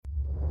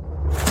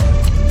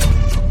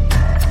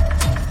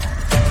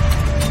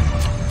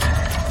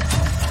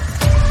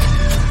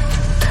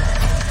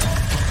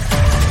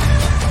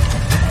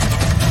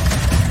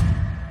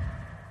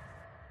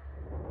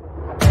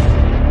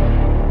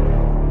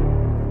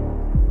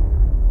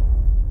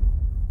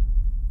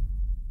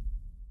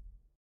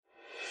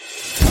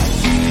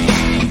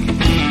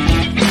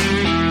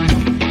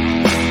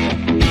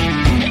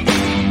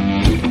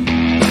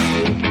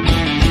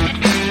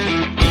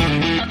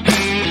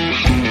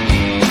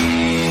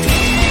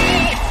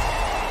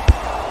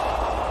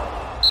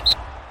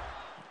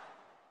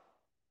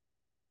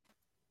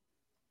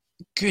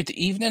Good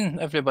evening,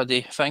 everybody.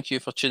 Thank you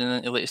for tuning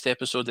in to the latest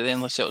episode of the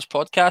Endless Celtics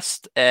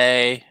podcast.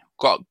 I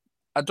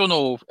don't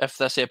know if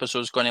this episode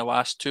is going to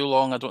last too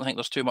long. I don't think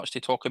there's too much to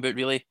talk about,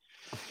 really.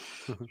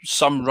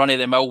 Some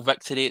run-of-the-mill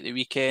victory at the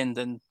weekend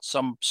and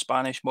some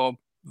Spanish mob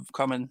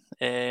coming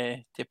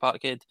to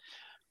Parkhead.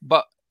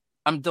 But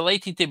I'm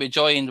delighted to be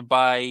joined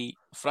by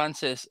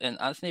Francis and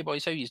Anthony.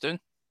 Boys, how are you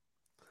doing?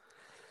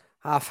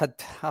 I've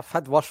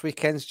had worse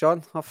weekends,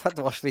 John. I've had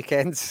worse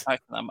weekends. I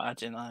can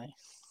imagine,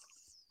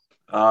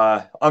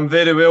 I'm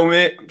very well,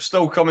 mate.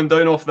 Still coming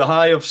down off the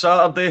high of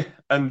Saturday,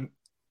 and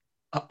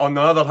on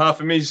the other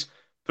half of me's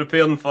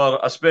preparing for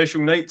a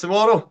special night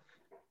tomorrow.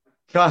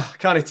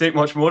 Can't take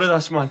much more of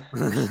this, man.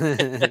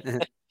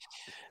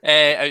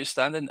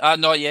 Outstanding.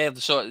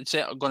 So it's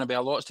going to be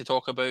a lot to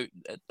talk about.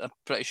 I'm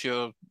pretty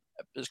sure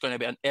it's going to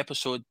be an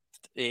episode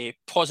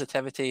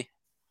positivity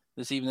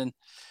this evening.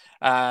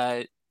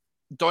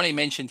 Donny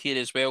mentioned here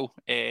as well,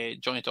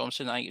 Johnny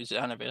Thompson, I think it was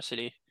the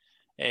anniversary.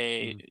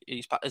 Is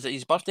it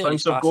his birthday?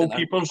 Prince of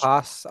goalkeepers.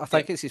 Pass. I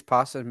think it's his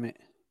passing, mate.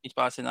 He's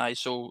passing,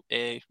 so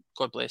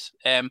God bless.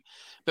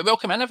 But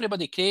welcome in,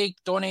 everybody. Craig,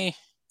 Donny,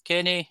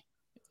 Kenny,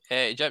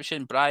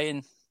 Egyptian,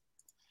 Brian,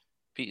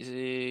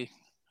 Pizza,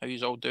 how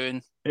you all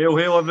doing? Hail,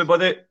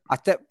 everybody.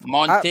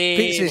 Monty,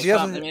 Pizza's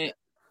yours.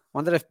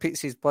 Wonder if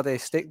Pizza's bloody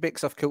steak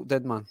bakes have cooled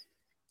in, man.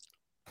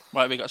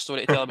 Right, we got a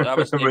story to tell about. I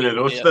was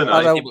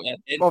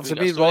obviously,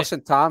 me, Ross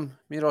and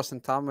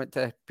Tam went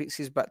to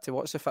Pizza's bit to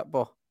watch the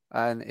football,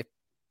 and he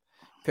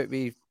put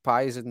me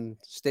pies and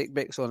steak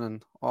bakes on,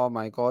 and oh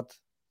my god,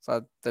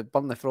 so they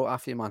burned the throat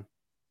off you, man.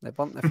 They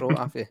burnt the throat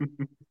off you.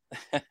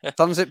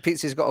 Turns out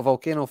Pizza's got a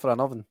volcano for an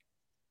oven.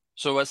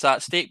 So what's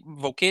that?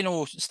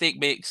 Volcano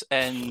steak bakes,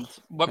 and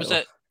what was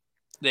it?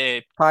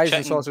 The pies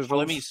and sausage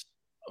rolls.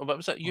 What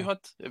was it you had?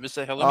 It was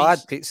the halloumi. I had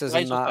pizzas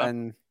and that,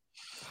 and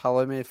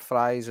halloumi,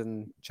 fries,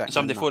 and chicken.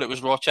 Somebody thought it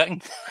was raw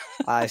chicken.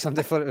 Aye,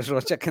 somebody thought it was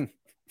raw chicken.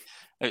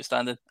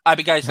 Outstanding.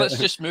 But guys, let's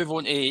just move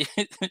on to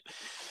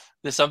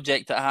the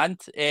subject at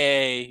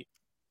hand.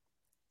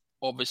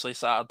 Obviously,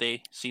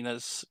 Saturday seen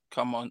us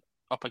come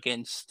up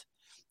against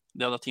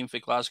the other team for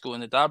Glasgow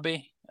in the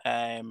derby.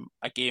 A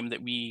game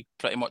that we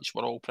pretty much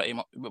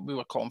we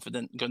were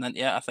confident going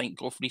into it. I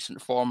think off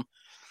recent form,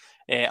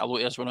 a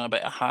lot of us were on a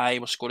bit of high.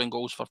 We're scoring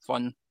goals for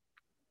fun.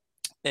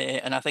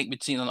 And I think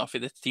we'd seen enough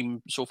of the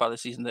team so far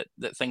this season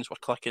that things were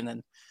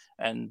clicking,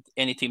 and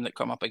any team that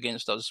come up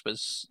against us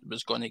was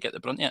going to get the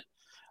brunt of it.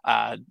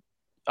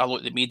 A lot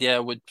of the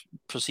media would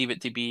perceive it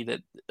to be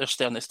that their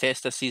sternest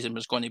test this season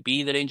was going to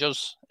be the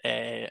Rangers,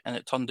 and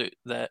it turned out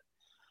that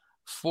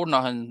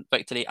 4-0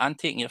 victory and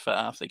taking your foot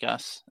off the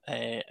gas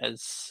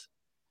is...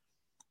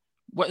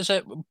 What is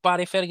it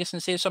Barry Ferguson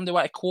says? Somebody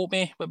want to quote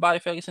me what Barry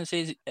Ferguson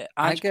says?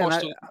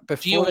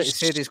 Before it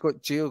said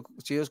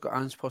Gio's got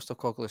Ange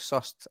Postecoglou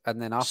sussed,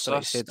 and then after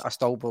he said, I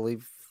still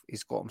believe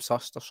he's got him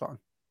sussed or something.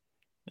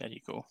 There you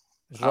go.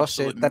 As Ross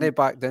said, didn't he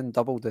back down,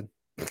 doubled in.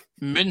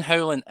 Moon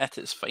howling at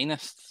its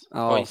finest,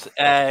 boys.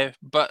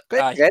 But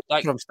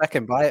from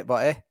sticking by it,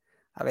 but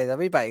I mean, a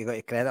wee bit you got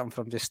to credit him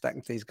from just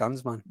sticking to his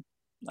guns, man.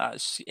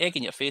 That's egg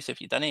in your face if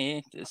you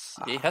didn't.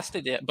 He has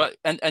to do it, but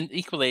and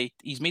equally,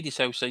 he's made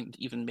himself sound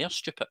even more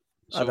stupid.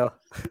 So, I know.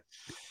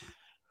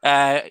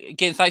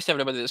 Again, thanks to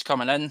everybody that's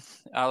coming in,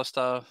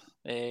 Alistair.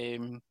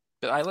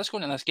 But let's go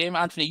into this game.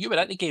 Anthony, you were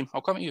at the game.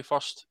 I'll come at you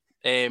first.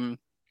 4-0.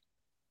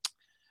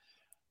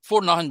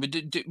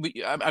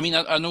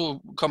 I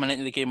know coming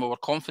into the game we were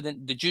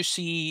confident. Did you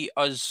see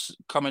us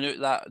coming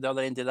out the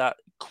other end of that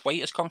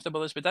quite as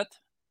comfortable as we did?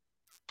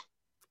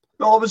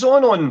 No, I was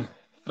on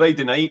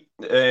Friday night,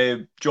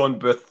 John,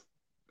 with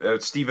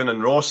Stephen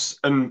and Ross,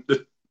 and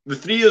the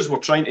three of us were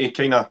trying to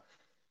kind of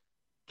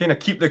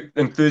keep the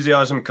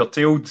enthusiasm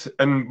curtailed,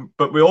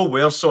 but we all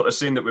were sort of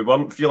saying that we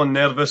weren't feeling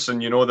nervous,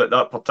 and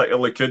that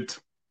particularly could,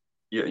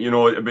 we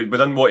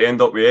didn't want to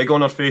end up with egg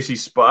on our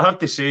faces. But I have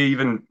to say,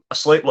 even I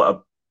slept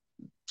like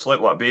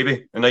a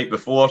baby the night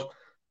before,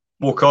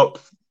 woke up,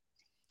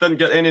 didn't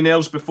get any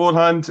nerves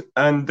beforehand,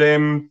 and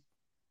I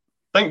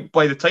think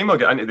by the time I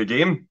got into the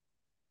game,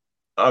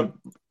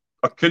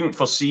 I couldn't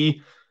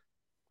foresee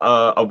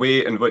a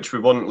way in which we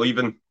weren't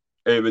leaving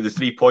with the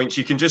 3 points.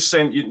 You can just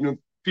sense,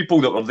 people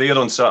that were there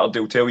on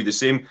Saturday will tell you the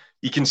same.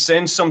 You can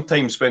sense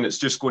sometimes when it's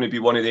just going to be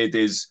one of the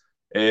days.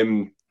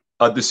 I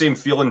had the same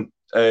feeling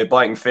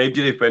back in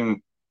February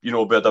when,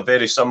 we had a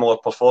very similar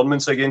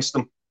performance against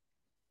them.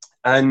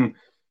 And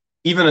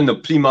even in the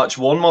pre-match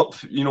warm-up,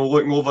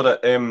 looking over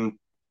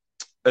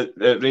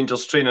at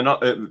Rangers training up,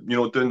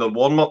 doing their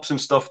warm-ups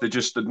and stuff, they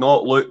just did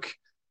not look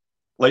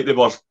like they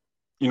were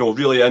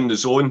really in the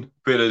zone,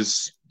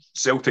 whereas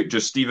Celtic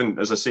just, even,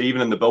 as I say,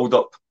 even in the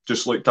build-up,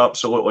 just looked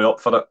absolutely up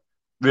for it,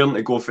 raring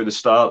to go for the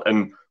start.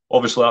 And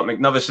obviously that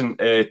magnificent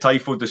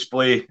tifo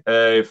display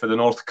for the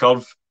North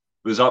Curve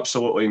was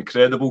absolutely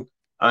incredible.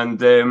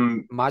 And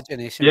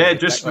imagination. Yeah,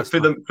 just for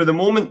the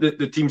moment that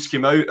the teams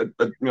came out,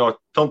 I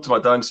turned to my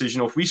dad and says,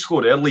 if we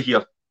score early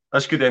here,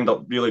 this could end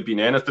up really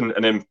being anything.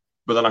 And then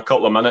within a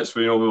couple of minutes,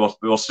 we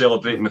were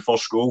celebrating the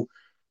first goal.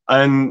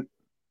 And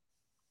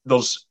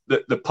there's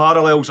the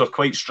parallels are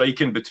quite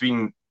striking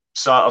between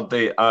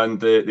Saturday and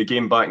the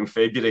game back in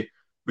February.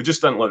 We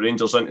just didn't let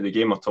Rangers into the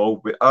game at all.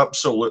 We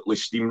absolutely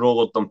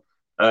steamrolled them.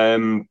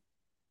 And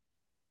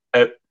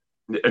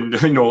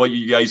like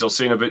you guys are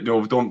saying about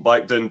don't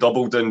back down,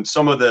 double down.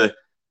 Some of the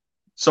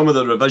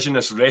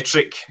revisionist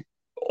rhetoric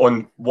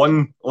on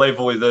one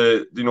level of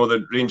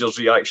the Rangers'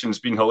 reaction's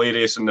been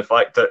hilarious, and the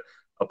fact that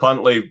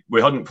apparently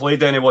we hadn't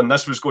played anyone.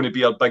 This was going to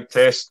be our big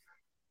test.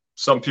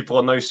 Some people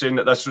are now saying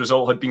that this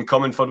result had been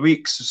coming for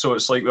weeks. So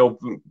it's like, well,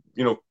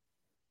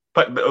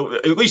 but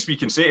at least we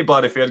can say to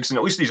Barry Ferguson,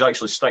 at least he's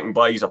actually sticking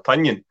by his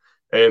opinion.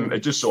 It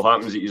just so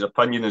happens that his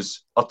opinion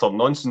is utter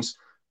nonsense.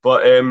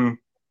 But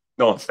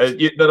no,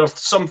 there are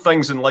some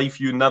things in life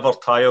you never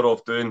tire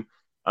of doing,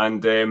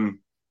 and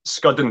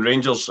scudding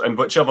Rangers in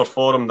whichever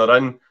forum they're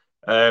in,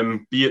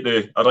 be it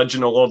the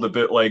original or the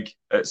bootleg,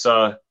 it's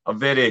a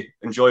very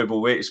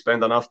enjoyable way to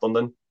spend an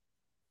afternoon.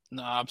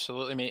 No,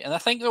 absolutely, mate. And I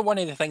think that one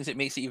of the things that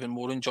makes it even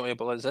more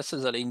enjoyable is this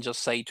is a Rangers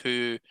side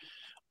who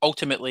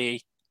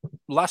ultimately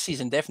last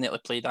season definitely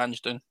played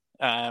Ansdown,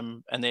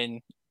 and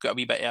then got a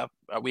wee bit of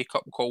a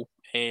wake-up call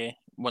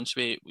once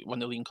we won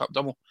the League Cup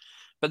double.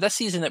 But this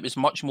season it was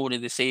much more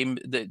of the same.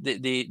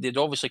 They'd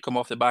obviously come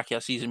off the back of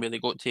a season where they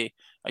got to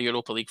a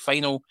Europa League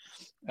final.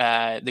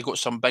 They got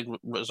some big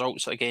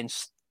results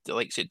against the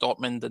likes of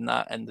Dortmund and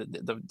that, and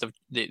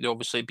they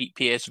obviously beat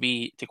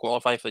PSV to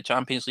qualify for the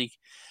Champions League.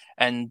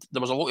 And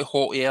there was a lot of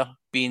hot air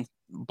being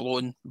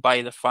blown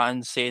by the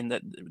fans saying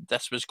that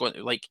this was going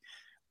to, like,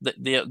 that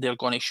they're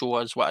going to show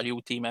us what a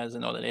real team is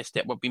and all the rest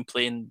of it. We've been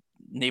playing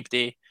Nape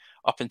Day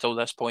up until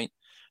this point.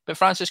 But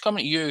Francis,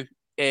 coming to you,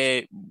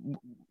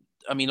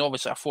 I mean,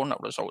 obviously a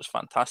 4-0 result was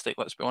fantastic,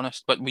 let's be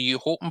honest. But were you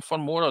hoping for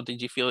more, or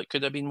did you feel it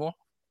could have been more?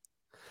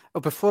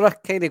 Well, before I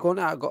kind of go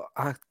into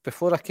it,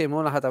 before I came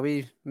on, I had a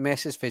wee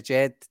message for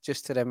Jed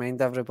just to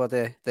remind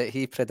everybody that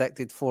he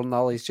predicted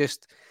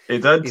 4-0. He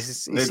did.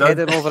 He's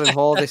heading over in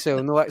holiday, so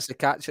he'll not actually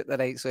catch it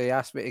tonight. So he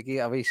asked me to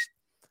give a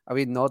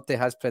wee nod to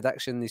his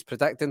prediction. He's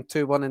predicting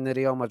 2-1 in the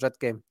Real Madrid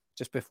game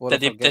just before.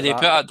 Did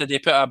they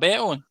put a bet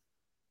on?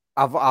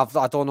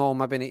 I don't know.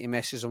 Maybe need to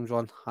message him,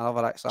 John. I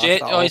never actually.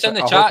 Jed, he's in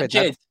the chat,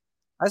 Jed.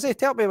 Has he?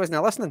 Tell me he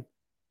wasn't listening.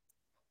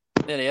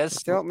 There he is.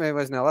 Tell me he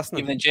wasn't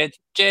listening. Evening, Jed.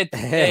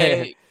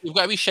 Jed, you've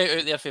got a wee shout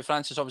out there for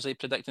Francis, obviously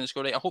predicting the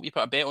score right. I hope you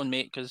put a bet on,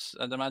 mate, because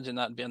I'd imagine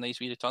that'd be a nice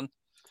wee return.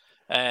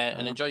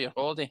 And enjoy your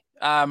holiday.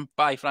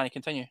 Bye, Franny,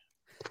 continue.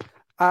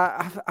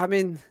 I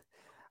mean,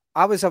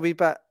 I was a wee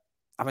bit,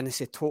 I wouldn't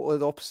say totally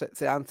the opposite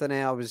to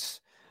Anthony.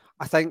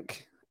 I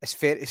think it's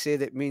fair to say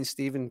that me and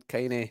Stephen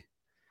kind of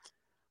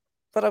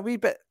were a wee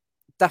bit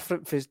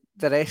different for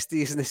the rest of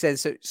these in the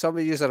sense that some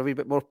of you are a wee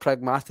bit more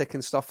pragmatic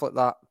and stuff like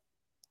that.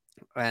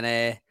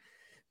 And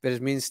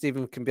whereas me and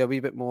Stephen can be a wee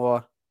bit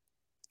more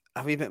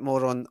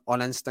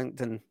on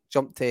instinct and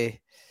jump to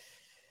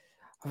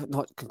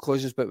not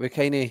conclusions, but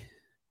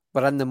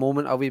we're in the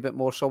moment a wee bit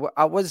more. So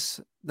I was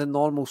the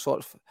normal sort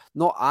of,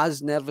 not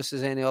as nervous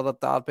as any other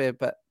derby,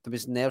 but there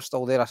was nerves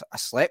still there. I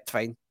slept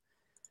fine.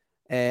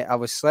 I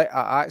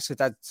actually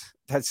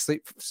did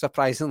sleep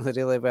surprisingly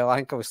really well. I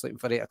think I was sleeping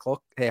for 8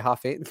 o'clock,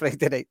 8:30 on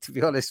Friday night, to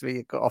be honest with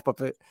you. Got up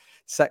about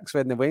 6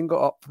 when the wind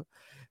got up.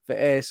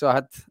 But so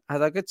I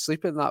had a good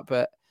sleep in that,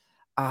 but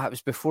it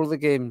was before the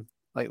game,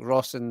 like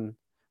Ross and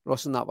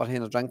that were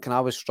having a drink, and I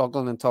was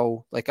struggling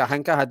until, like, I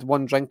think I had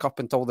one drink up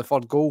until the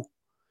third goal.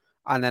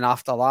 And then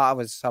after that, I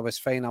was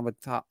fine.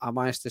 I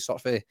managed to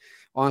sort of,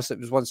 honestly, it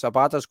was once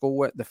Abada's goal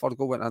went, the third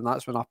goal went, and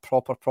that's when I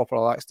proper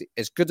relaxed.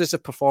 As good as the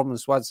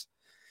performance was,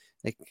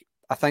 like,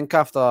 I think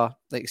after,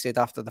 like you said,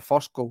 after the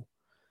first goal,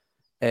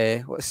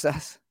 what's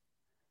this?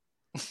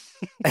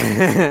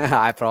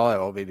 I probably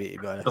will be,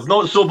 to be honest. I've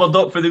not sobered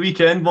up for the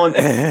weekend,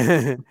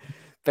 Monty.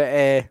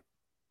 But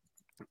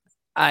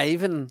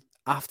even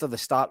after the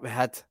start we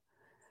had,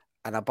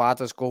 and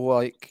Abada's goal,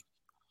 like,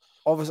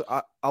 obviously,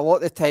 a lot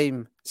of the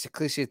time, it's a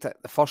cliche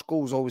that the first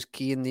goal is always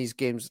key in these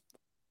games.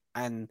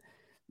 And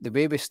the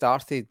way we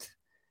started,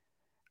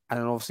 and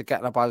then obviously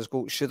getting Abada's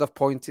goal, it should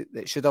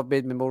have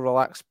made me more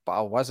relaxed, but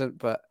I wasn't.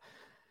 But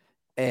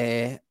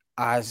as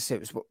I say, it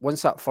was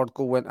once that third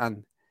goal went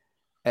in,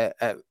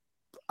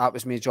 that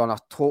was me, John. I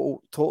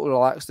totally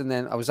relaxed. And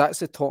then I was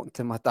actually talking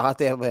to my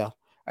dad earlier,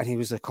 and he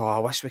was like, "Oh, I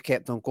wish we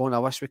kept on going. I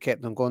wish we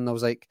kept on going." And I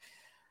was like,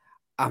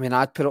 I mean,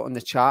 I'd put it on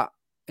the chat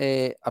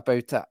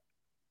about it.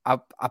 A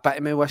bit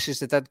of my wishes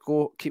they did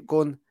keep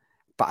going,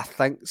 but I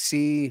think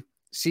see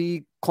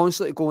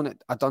constantly going at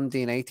a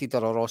Dundee United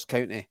or a Ross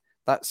County,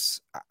 that's,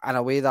 in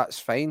a way, that's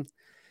fine.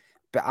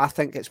 But I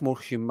think it's more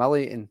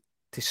humiliating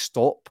to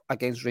stop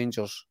against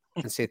Rangers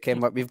and say, "Okay,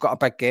 we've got a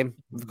big game.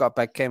 We've got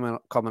a big game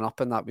coming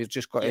up in that. We've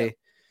just got to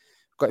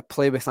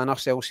play within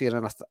ourselves here."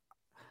 And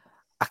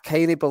I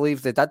kind of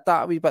believe they did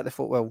that a wee bit. They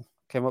thought, well,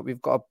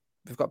 we've got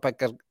a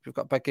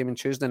big game on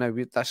Tuesday now.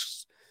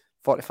 This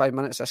 45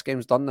 minutes, this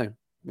game's done now.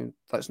 I mean,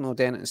 let's not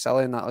do anything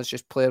silly in that. Let's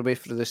just play our way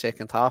through the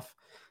second half.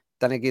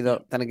 Didn't give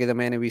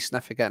them any wee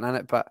sniff of getting in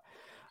it, but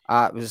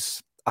it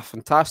was a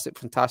fantastic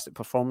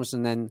performance.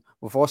 And then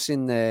we've all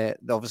seen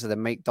obviously the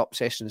mic'd up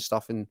session and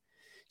stuff, and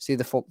see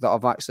the folk that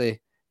have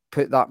actually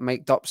put that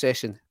mic'd up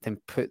session,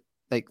 then put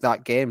like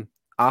that game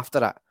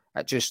after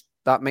it just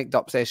that mic'd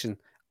up session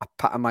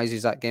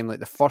epitomises that game. Like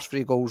the first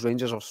 3 goals,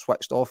 Rangers have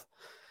switched off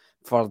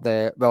for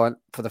the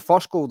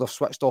first goal, they've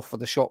switched off for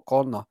the short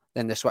corner,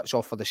 then they switch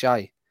off for the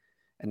shy.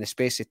 In the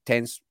space of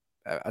 10,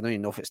 I don't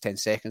even know if it's 10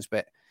 seconds,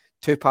 but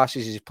 2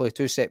 passes, you play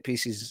 2 set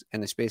pieces in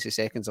the space of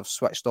seconds, have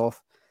switched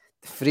off.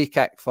 The free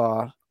kick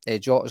for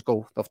Jota's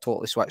goal, they've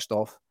totally switched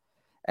off.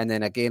 And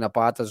then again,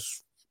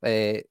 Abada's,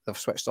 they've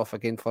switched off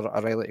again for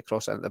O'Reilly to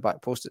cross it into the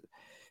back post.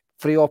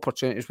 3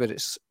 opportunities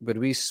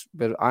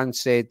where Ange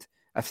said,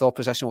 if the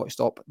opposition want to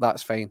stop,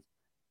 that's fine.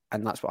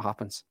 And that's what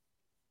happens.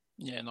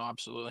 Yeah, no,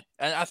 absolutely.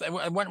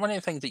 And one of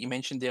the things that you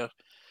mentioned there,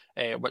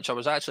 which I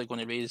was actually going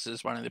to raise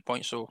as one of the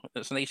points, so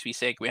it's a nice wee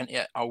segue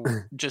into it. I'll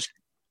just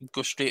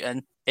go straight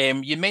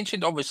in. You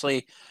mentioned,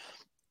 obviously,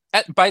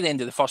 by the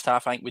end of the first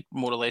half, I think we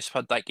more or less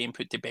had that game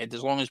put to bed.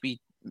 As long as we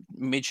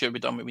made sure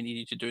we'd done what we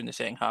needed to do in the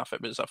second half,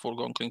 it was a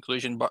foregone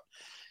conclusion. But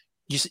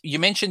you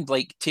mentioned,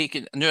 like,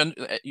 taking,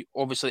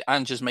 obviously,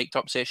 Ange's mic'd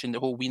up session, the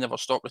whole "we never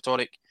stop"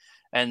 rhetoric.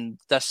 And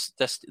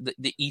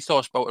the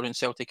ethos built around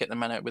Celtic at the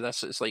minute with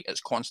this, it's like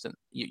it's constant.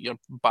 You're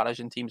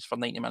barraging teams for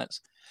 90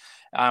 minutes.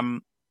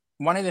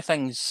 One of the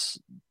things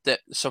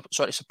that sort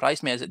of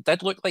surprised me is it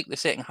did look like the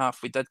second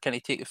half we did kind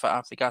of take the foot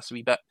off the gas a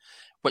wee bit,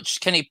 which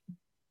kind of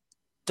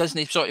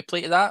doesn't sort of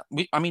play to that.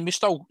 We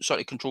still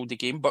sort of controlled the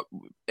game, but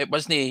it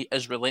wasn't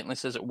as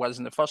relentless as it was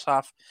in the first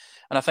half.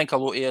 And I think a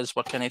lot of us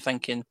were kind of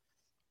thinking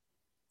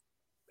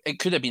it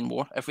could have been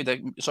more if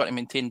we'd sort of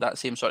maintained that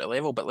same sort of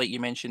level. But like you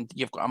mentioned,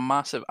 you've got a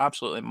massive,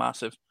 absolutely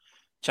massive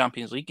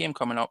Champions League game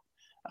coming up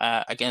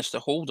against the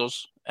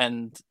holders,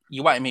 and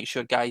you want to make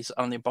sure guys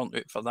aren't burnt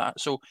out for that.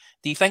 So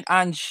do you think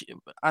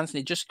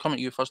Anthony, just coming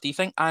to you first, do you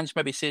think Ange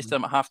maybe says to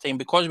them at half-time,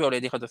 because we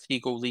already had a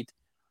 3-goal lead,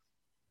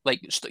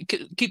 like,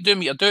 keep doing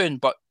what you're doing,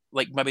 but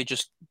like maybe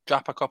just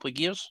drop a couple of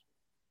gears?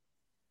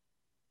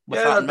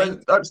 Yeah,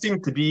 that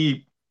seemed to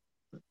be,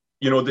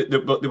 they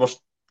were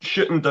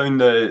shooting down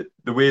the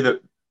way that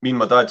me and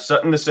my dad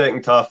sit in the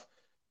second half.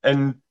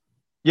 And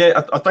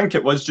yeah, I think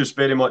it was just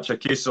very much a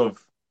case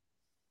of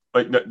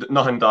like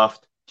nothing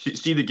daft.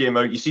 See the game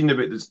out. You've seen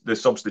about the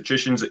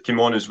substitutions that came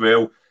on as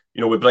well.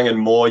 We bring in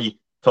Moy,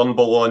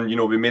 Turnbull on.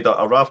 We made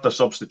a raft of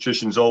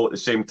substitutions all at the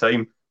same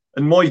time.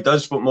 And Moy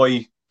does what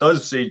Moy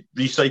does. He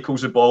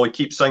recycles the ball. He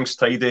keeps things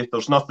tidy.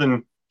 There's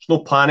no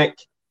panic.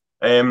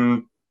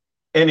 The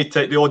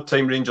odd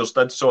time Rangers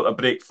did sort of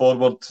break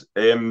forward.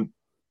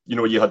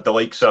 You had the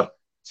likes of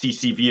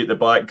CCV at the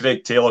back,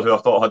 Greg Taylor, who I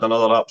thought had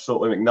another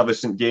absolutely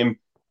magnificent game,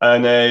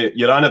 and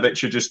Juranovic,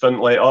 who just didn't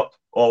let up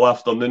all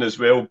afternoon as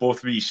well,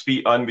 both with his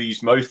feet and with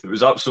his mouth. It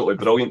was absolutely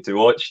brilliant to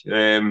watch.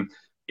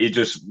 He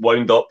just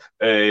wound up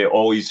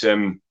all his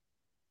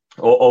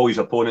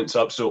opponents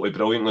absolutely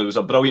brilliantly. There was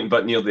a brilliant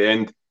bit near the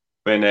end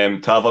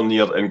when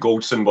Tavernier and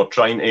Goldson were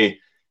trying to,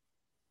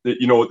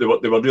 they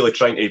were really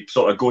trying to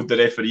sort of goad the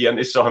referee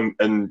into something,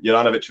 and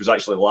Juranovic was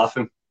actually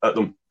laughing at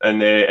them,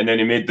 and then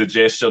he made the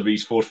gesture with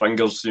his 4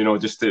 fingers,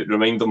 just to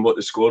remind them what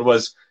the score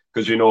was,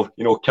 because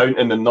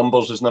counting the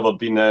numbers has never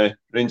been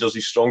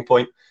Rangers' strong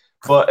point.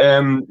 But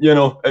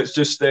it's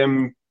just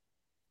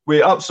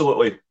we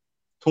absolutely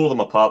tore them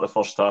apart the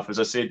first half. As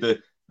I said,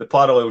 the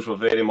parallels were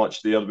very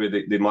much there with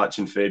the match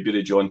in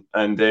February, John.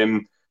 And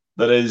there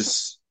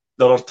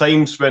are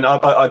times when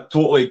I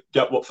totally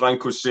get what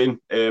Franco's saying.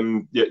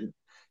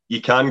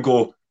 You can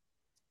go,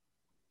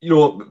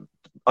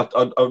 a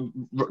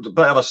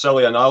bit of a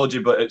silly analogy,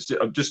 but it's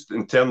just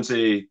in terms of,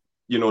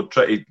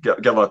 try to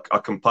give a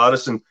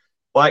comparison.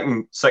 Back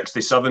in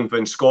 '67,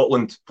 when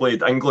Scotland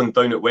played England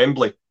down at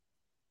Wembley,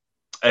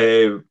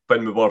 when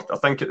we were, I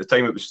think at the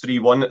time it was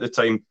 3-1 at the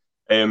time,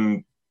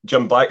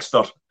 Jim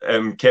Baxter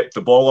kept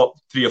the ball up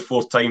 3 or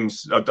 4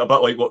 times, a bit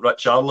like what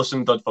Rich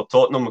Arlison did for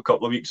Tottenham a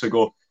couple of weeks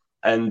ago.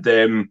 And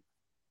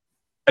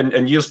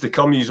in years to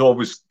come, he's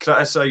always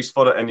criticised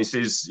for it, and he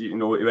says, he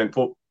went,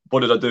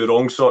 what did I do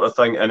wrong, sort of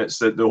thing. And it's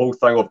the whole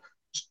thing of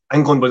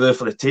England were there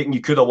for the taking.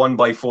 You could have won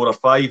by 4 or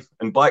 5.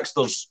 And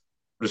Baxter's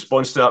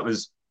response to that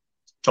was,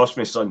 trust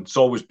me, son, it's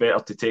always better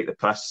to take the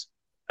piss.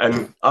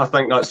 And I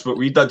think that's what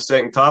we did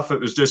second half.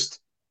 It was just,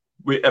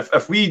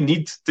 if we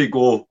need to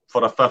go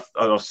for a 5th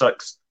or a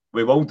 6th,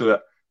 we will do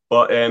it.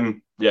 But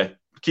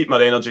keep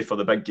my energy for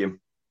the big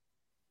game.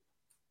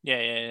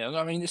 Yeah.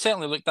 I mean, it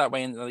certainly looked that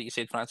way, and like you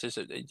said, Francis,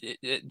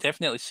 it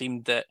definitely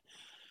seemed that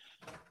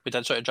we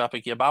did sort of drop a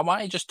gear. But I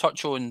want to just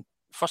touch on,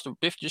 first,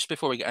 just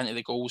before we get into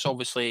the goals,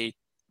 obviously,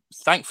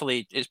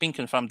 thankfully, it's been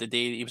confirmed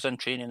today he was in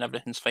training,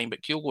 everything's fine,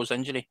 but Kyogo's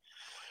injury,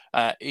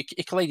 he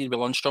collided with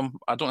Lundstrom.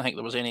 I don't think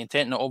there was any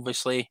intent in it,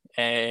 obviously,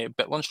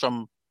 but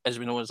Lundstrom, as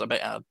we know, is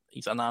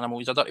he's an animal,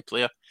 he's a dirty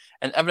player,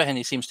 and everything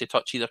he seems to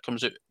touch either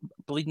comes out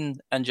bleeding,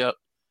 injured,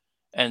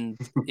 and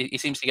he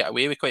seems to get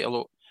away with quite a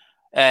lot.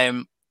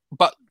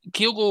 But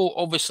Kyogo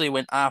obviously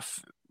went off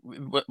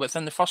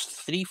within the first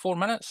 3-4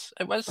 minutes.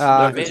 It was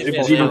it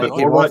was even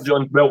before that,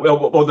 John.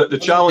 Well, the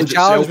challenge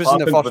itself was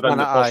in the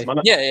first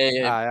minute.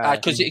 Yeah.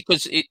 Because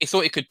he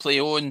thought he could play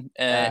on,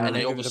 and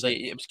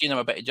obviously it was giving him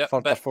a bit of jip.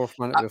 Third or 4th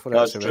minute before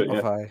it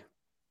went off.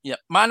 Yeah,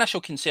 my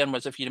initial concern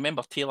was, if you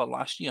remember Taylor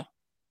last year,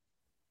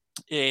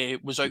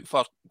 was out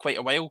for quite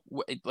a while.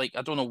 Like,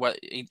 I don't know what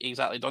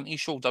exactly done to his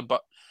shoulder,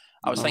 but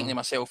I was thinking to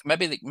myself,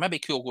 maybe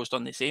Kyogo's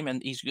done the same,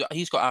 and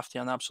he's got after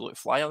an absolute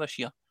flyer this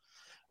year.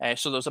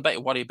 So there's a bit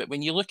of worry. But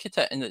when you look at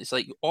it, and it's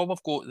like all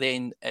we've got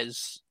then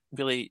is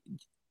really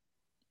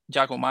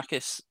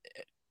Giakoumakis.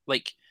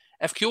 Like,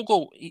 if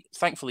Kyogo,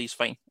 thankfully he's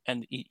fine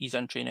and he's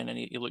in training and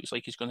he looks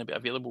like he's going to be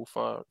available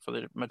for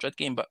the Madrid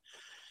game. But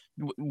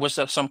was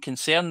there some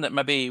concern that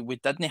maybe we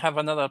didn't have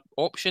another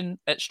option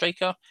at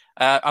striker?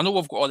 I know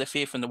we've got all the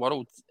faith in the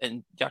world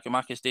in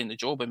Giakoumakis doing the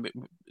job, and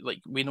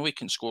we know he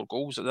can score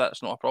goals. So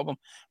that's not a problem.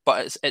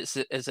 But it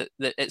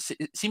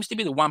seems to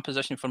be the one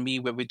position for me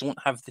where we don't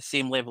have the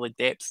same level of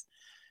depth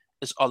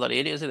as other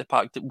areas of the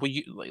park. Were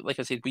you, like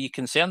I said, were you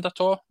concerned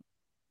at all?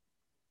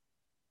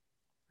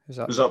 Was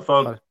that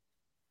for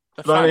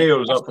Franny, or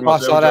was that for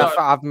myself? Sorry,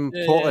 I've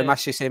totally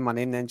missed you saying my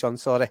name then, John.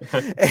 Sorry.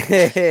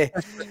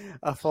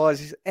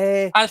 Apologies.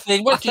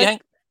 Anthony, what do you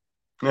think?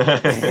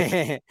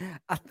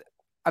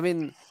 I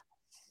mean,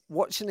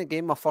 watching the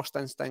game, my first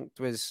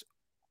instinct was,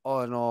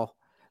 oh no,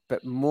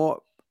 but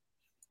more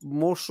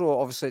so,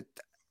 obviously,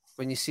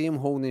 when you see him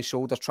holding his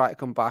shoulder, try to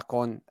come back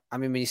on. I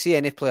mean, when you see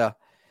any player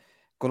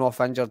going off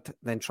injured,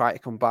 then try to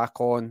come back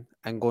on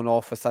and going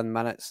off within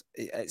minutes,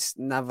 it's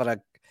never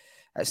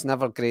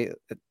great.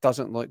 It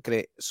doesn't look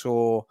great.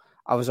 So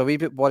I was a wee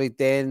bit worried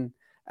then.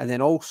 And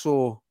then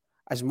also,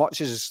 as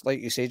much as, like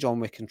you say, John,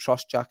 we can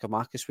trust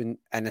Giakoumakis,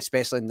 and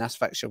especially in this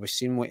fixture, we've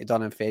seen what he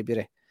done in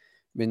February.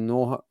 We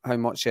know how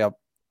much an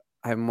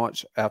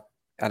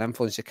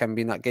influence he can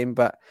be in that game.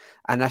 But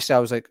initially I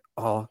was like,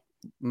 oh,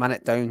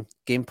 minute down,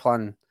 game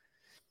plan.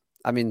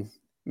 I mean,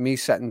 me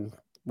sitting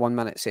 1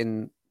 minute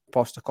saying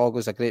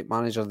Postecoglou's a great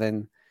manager,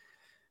 then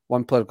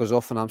one player goes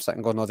off and I'm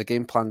sitting going, no, the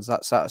game plan's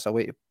that's a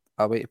way to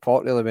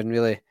pot, really, when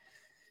really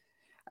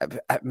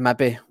it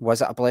maybe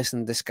was it a blessing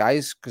in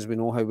disguise, because we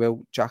know how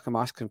well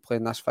Giakoumakis can play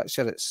in this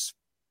fixture.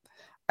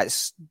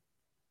 It's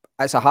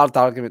a hard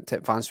argument to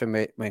advance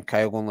when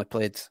Kyle only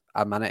played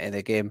a minute of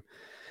the game,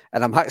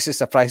 and I'm actually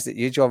surprised at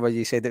you, John, when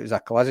you said it was a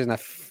collision.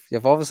 If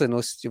you've obviously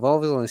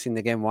only seen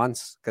the game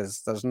once,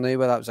 because there's no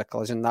way that was a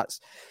collision.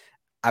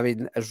 I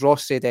mean, as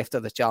Ross said after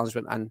the challenge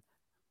went in,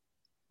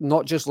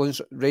 not just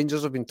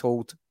Rangers have been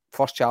told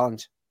first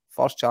challenge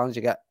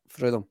you get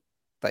through them,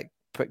 like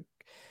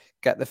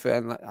get the foot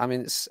in. I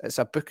mean, it's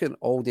a booking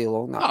all day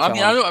long. That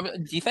I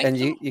mean, do you think? And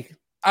so? you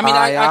I mean,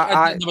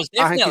 there was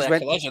definitely a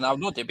collision. I will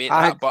not debate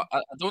that, but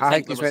I don't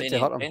think there was any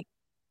intent.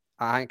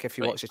 I think if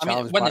you watch the challenge,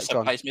 I mean, it wouldn't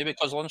surprise me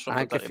because Lundstrom.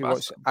 I think if you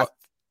watch,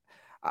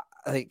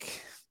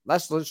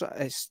 this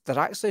Lundstrom, they're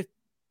actually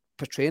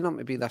portraying him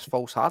to be this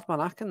false hard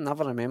man. I can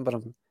never remember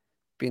him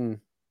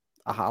being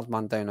a hard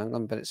man down in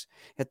England, but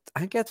I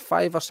think he had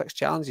 5 or 6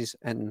 challenges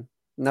and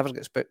never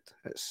gets booked.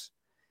 It's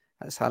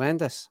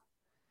horrendous.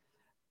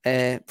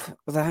 The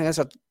thing is,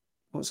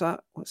 what's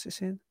that? What's he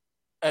saying?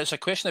 It's a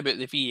question about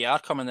the VAR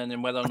coming in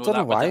and whether or not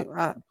that would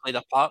have played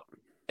a part.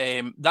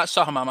 That's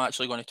something I'm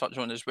actually going to touch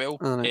on as well,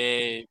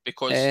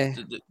 because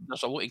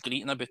there's a lot of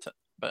greeting about it,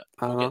 but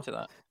we'll get to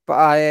that.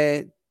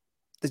 But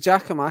the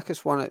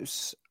Giakoumakis one,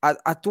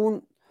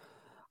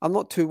 I'm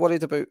not too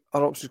worried about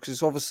our options,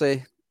 because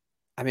obviously,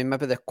 I mean,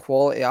 maybe the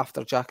quality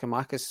after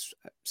Giakoumakis,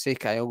 say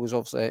Kyle was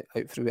obviously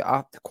out through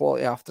it, the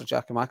quality after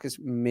Giakoumakis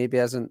maybe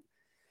isn't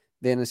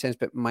there in a sense,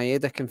 but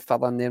Maeda can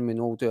fill in there and we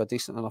know do a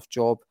decent enough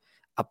job.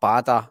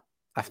 Abada,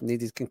 if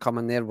needed, can come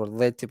in there. We're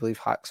led to believe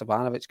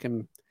Haksabanovic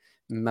can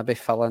maybe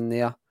fill in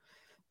there.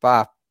 But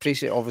I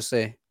appreciate,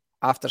 obviously,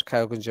 after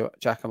Kyle and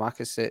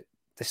Giakoumakis,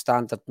 the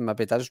standard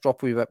maybe does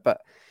drop a wee bit, but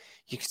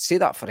you could say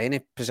that for any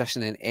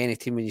position in any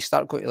team. When you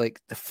start going to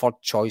like the third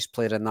choice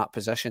player in that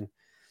position,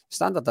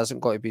 standard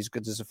hasn't got to be as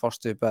good as the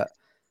first two. But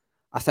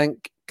I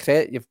think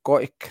you've got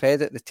to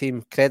credit the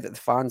team, credit the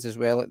fans as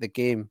well at the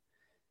game,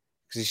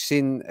 because you've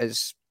seen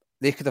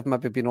they could have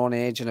maybe been on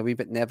edge and a wee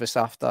bit nervous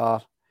after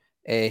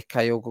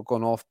Kyogo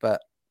going off,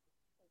 but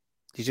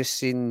you just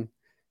seen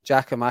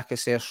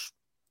Giakoumakis there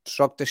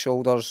shrugged the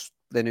shoulders.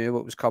 They knew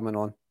what was coming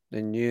on.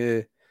 They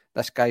knew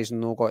this guy's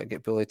not got to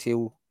get bullied.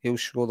 He'll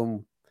show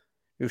them.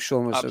 He'll show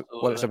them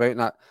what it's about.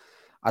 And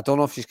I don't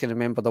know if you can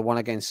remember the one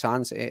against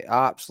Sands. It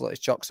absolutely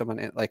chucks him in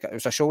it. Like, it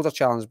was a shoulder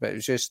challenge, but it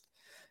was just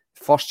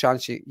first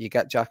chance you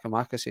get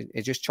Giakoumakis.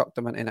 He just chucked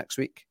him into next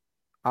week.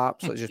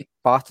 Absolutely just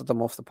battered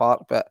him off the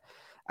park.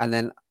 And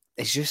then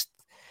he's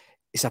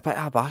a bit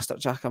of a bastard,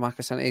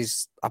 Giakoumakis, and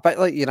he's a bit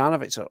like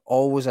Juranovic, are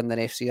always in the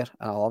ref's ear,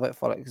 and I love it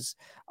for it, because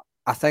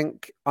I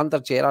think under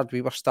Gerrard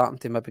we were starting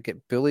to maybe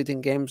get bullied in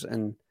games,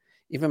 and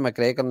even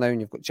McGregor now, and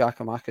you've got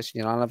Giakoumakis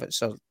and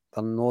Juranovic,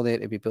 they're not there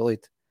to be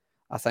bullied.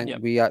 I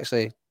think we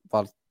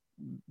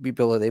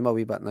bully them a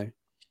wee bit now.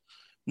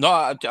 No,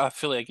 I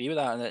fully agree with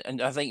that,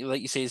 and I think,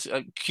 like you say,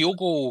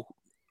 Kyogo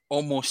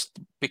almost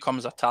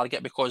becomes a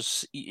target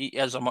because he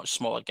is a much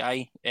smaller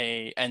guy,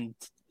 and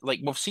like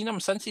we've seen him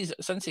since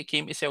he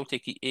came to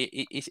Celtic,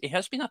 he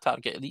has been a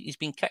target. He's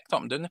been kicked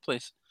up and down the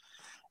place,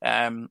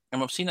 and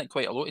we've seen it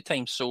quite a lot of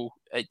times. So,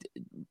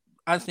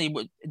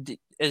 Anthony,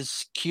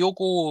 is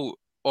Kyogo,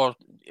 or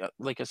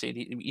like I said,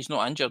 he's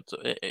not injured.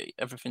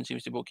 Everything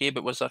seems to be okay.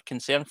 But was there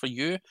concern for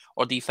you,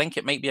 or do you think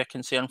it might be a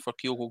concern for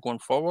Kyogo going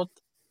forward?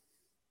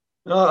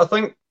 No, I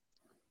think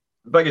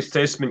the biggest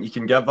testament you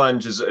can give,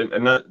 Ange, is,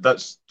 and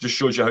that's just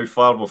shows you how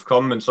far we've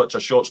come in such a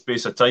short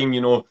space of time.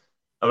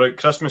 Around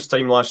Christmas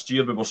time last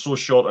year, we were so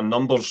short in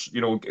numbers,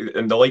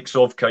 and the likes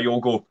of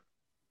Kyogo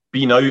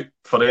being out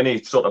for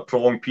any sort of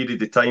prolonged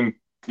period of time,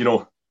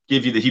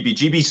 gave you the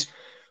heebie-jeebies.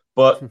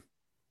 But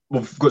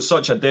we've got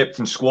such a depth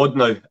in squad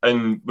now,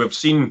 and we've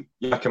seen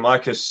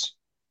Giakoumakis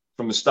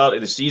from the start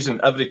of the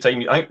season. Every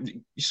time, I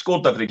think he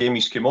scored every game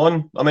he's come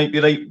on. I might be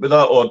right with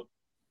that, or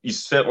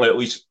he's certainly at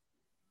least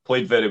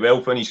played very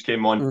well when he's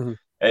came on.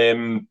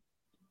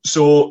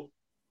 So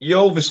you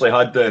obviously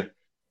had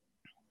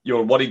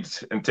you're worried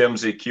in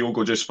terms of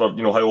Kyogo just for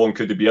how long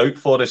could he be out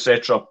for,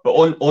 etc. But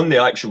on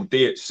the actual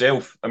day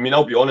itself, I mean,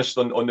 I'll be honest,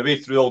 on the way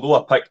through, although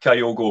I picked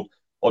Kyogo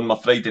on my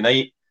Friday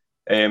night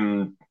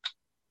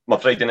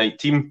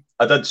team,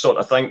 I did sort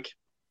of think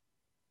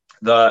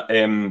that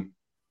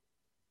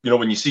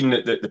when you seen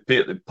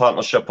the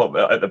partnership up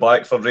at the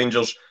back for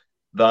Rangers,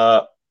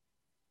 that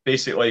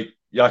basically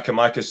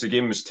Giakoumakis, the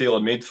game was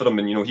tailor-made for him,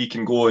 and he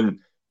can go and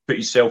put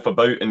himself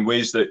about in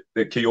ways that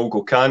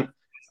Kyogo can't.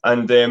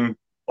 And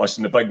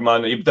listen, the big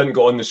man, he didn't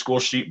get on the score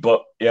sheet,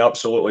 but he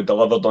absolutely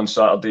delivered on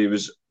Saturday. He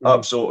was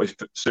absolutely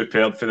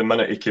superb for the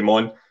minute he came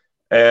on.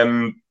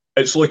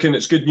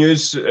 It's good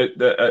news. It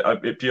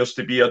appears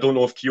to be. I don't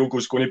know if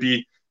Kyogo's going to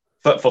be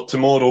fit for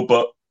tomorrow,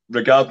 but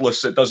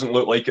regardless, it doesn't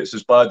look like it's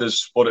as bad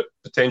as what it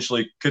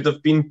potentially could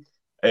have been.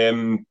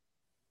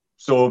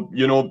 So,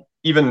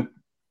 even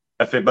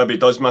if it maybe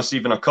does miss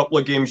even a couple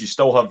of games, you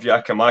still have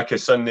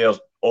Giakoumakis in there,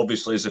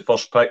 obviously, as the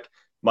first pick.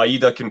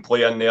 Maeda can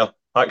play in there.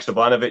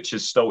 Haksabanovic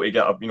is still to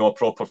get a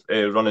proper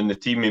run in the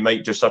team. He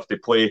might just have to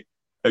play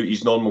out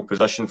his normal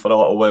position for a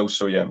little while.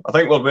 So, yeah, I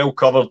think we're well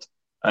covered,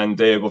 and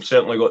we've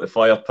certainly got the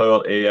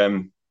firepower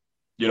to,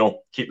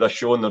 keep this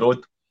show on the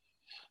road.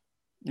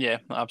 Yeah,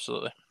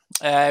 absolutely.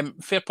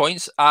 Fair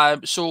points.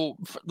 So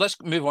let's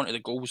move on to the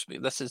goals.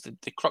 This is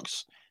the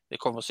crux. The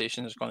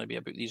conversation is going to be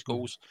about these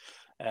goals.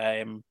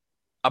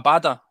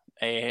 Abada.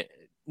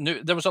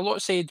 There was a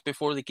lot said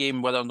before the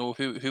game whether or no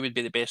who would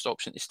be the best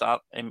option to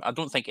start. I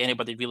don't think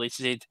anybody really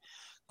said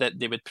that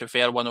they would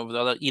prefer one over the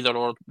other. Either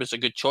or was a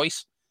good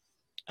choice.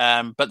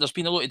 But there's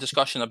been a lot of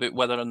discussion about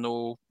whether or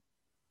no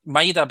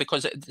Maeda,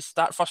 because at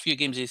the first few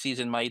games of the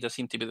season, Maeda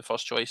seemed to be the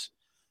first choice.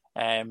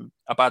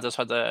 Abada's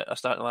had a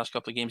start in the last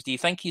couple of games. Do you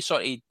think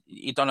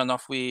he done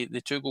enough with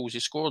the 2 goals he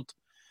scored,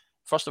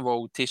 first of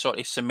all, to sort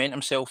of cement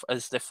himself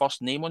as the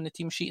first name on the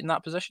team sheet in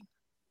that position?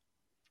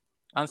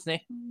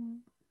 Anthony?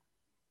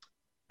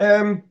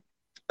 I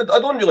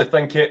don't really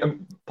think it.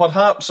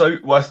 Perhaps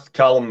out with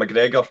Callum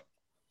McGregor,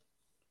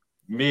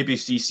 maybe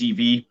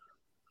CCV,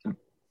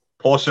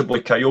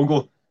 possibly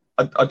Kyogo.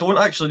 I don't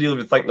actually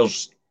really think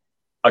there's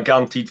a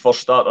guaranteed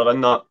first starter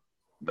in that.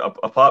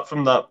 Apart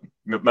from that,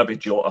 maybe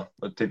Jota,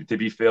 to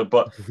be fair.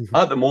 But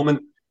at the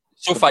moment,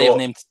 so far you've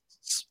named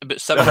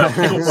about 7.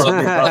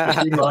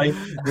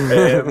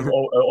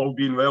 all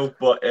being well.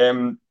 But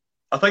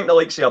I think the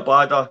likes of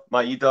Abada,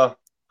 Maeda,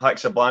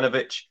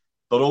 Haksabanovic,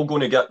 they're all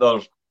going to get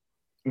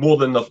more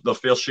than their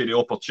fair share of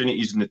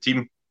opportunities in the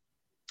team.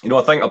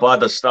 I think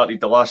Abada's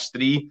started the last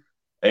 3,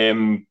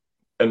 and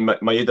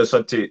Maeda's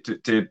had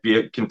to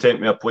be content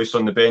with a place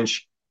on the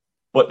bench.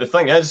 But the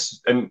thing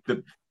is,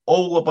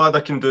 all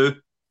Abada can do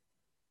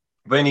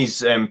when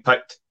he's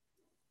picked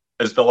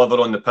is deliver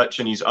on the pitch,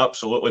 and he's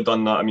absolutely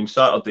done that. I mean,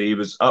 Saturday he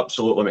was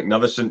absolutely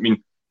magnificent. I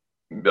mean,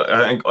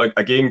 I think,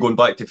 again, going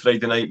back to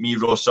Friday night, me,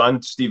 Ross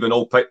and Stephen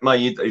all picked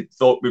Maeda. I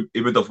thought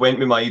he would have went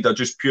with Maeda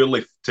just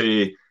purely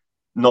to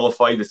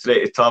nullify the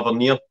threat of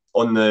Tavernier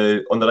on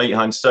the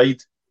right-hand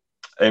side.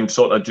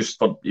 Sort of just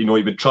for, he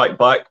would track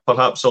back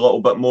perhaps a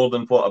little bit more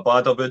than what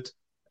Abada would.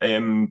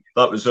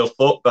 That was their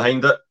thought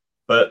behind it.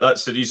 But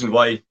that's the reason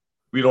why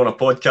we're on a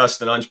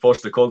podcast and Ange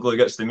Postecoglou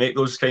gets to make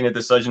those kind of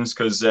decisions,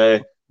 because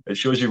it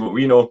shows you what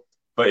we know.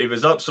 But he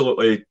was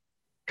absolutely,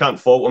 couldn't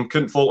fault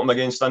him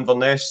against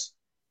Inverness,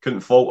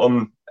 couldn't fault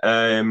him,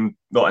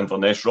 not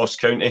Inverness, Ross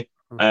County,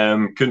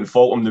 couldn't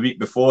fault him the week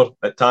before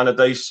at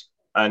Tannadice,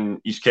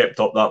 and he's kept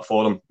up that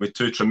for him with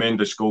 2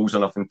 tremendous goals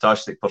and a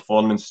fantastic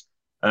performance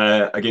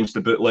against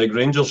the bootleg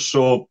Rangers.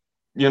 So,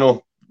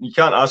 you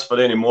can't ask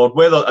for any more.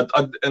 I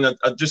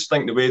just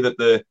think the way that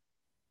the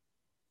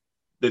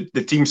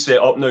team's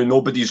set up now,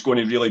 nobody's going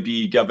to really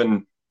be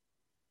given,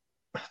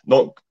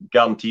 not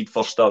guaranteed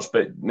first starts,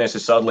 but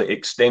necessarily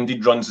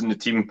extended runs in the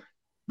team.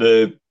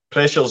 The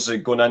pressures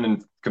of going in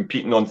and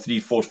competing on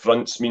 3-4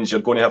 fronts means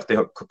you're going to have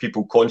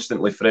people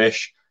constantly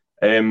fresh.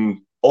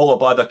 All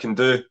Abada can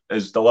do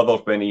is deliver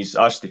when he's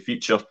asked to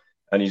feature,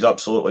 and he's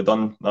absolutely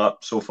done that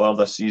so far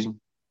this season.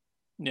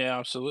 Yeah,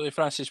 absolutely.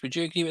 Francis, would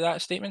you agree with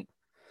that statement?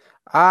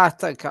 I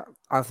think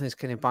Anthony's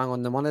kind of bang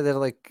on the money there.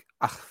 Like,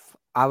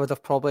 I would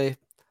have probably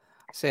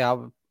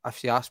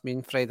if you asked me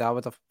on Friday, I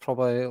would have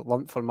probably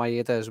lumped for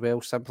Maeda as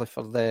well, simply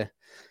for the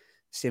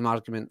same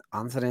argument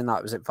Anthony, and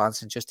that was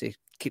advancing just to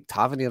keep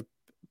Tavernier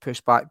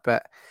pushed back.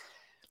 But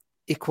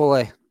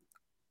equally,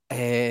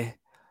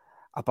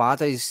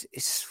 Abada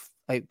is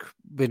like,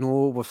 we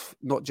know with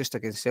not just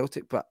against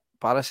Celtic, but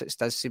Barisic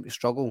does seem to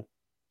struggle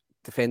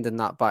defending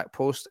that back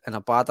post, and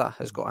Abada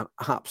has got an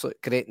absolute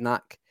great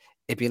knack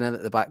of being in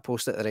at the back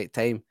post at the right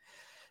time.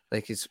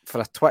 Like, he's,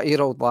 for a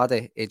 20-year-old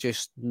laddie, he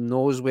just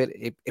knows where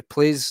he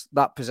plays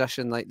that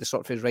position, like the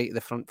sort of right of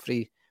the front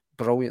three,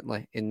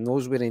 brilliantly. He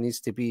knows where he needs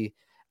to be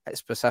at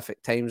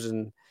specific times,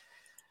 and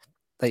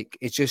like,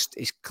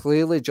 he's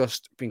clearly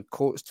just been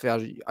coached for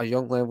a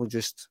young level,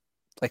 just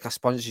like a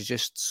sponge. He's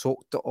just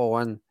soaked it all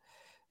in.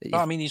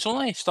 I mean, he's still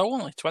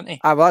only 20.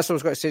 Well, that's what I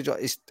was going to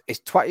say.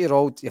 He's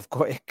 20-year-old. You've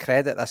got to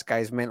credit this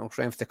guy's mental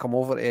strength to come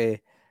over to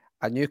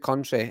a new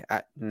country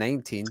at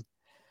 19,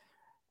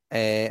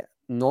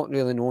 not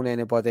really knowing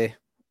anybody.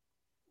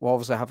 We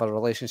obviously have a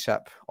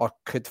relationship, or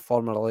could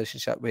form a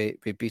relationship with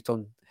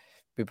Beaton,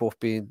 we both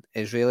being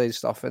Israeli and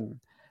stuff, and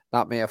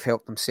that may have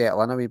helped him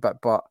settle in a wee bit.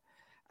 But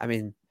I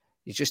mean,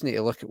 you just need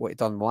to look at what he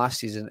done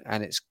last season,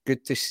 and it's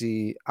good to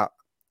see. I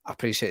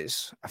appreciate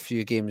it's a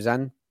few games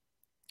in,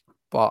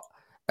 but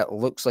it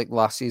looks like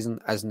last season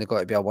isn't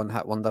going to be a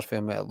one-hit wonder for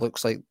him. It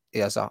looks like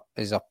he's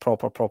a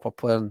proper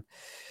player. And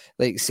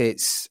like you say,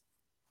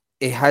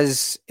 he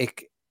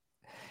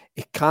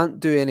can't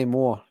do any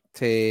more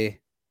to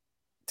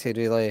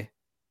really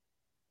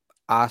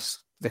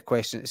ask the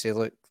question to say,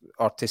 look,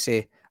 or to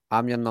say,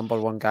 I'm your number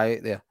one guy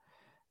out there.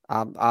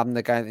 I'm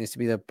the guy that needs to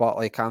be there. But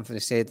like Anthony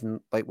said, and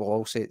like we'll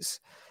all say,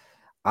 it's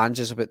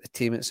Ange's about the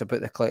team, it's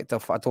about the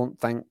collective. I don't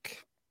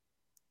think,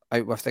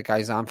 out with the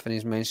guys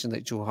Anthony's mentioned,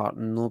 like Joe Hart,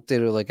 nobody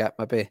really get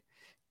maybe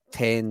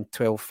 10,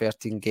 12,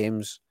 13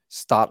 games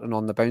starting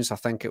on the bounce. I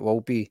think it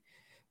will be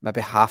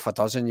maybe half a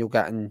dozen you'll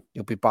get in,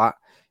 you'll be back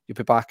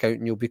out,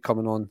 and you'll be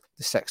coming on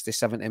the 60,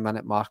 70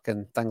 minute mark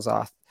and things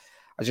like that.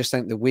 I just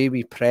think the way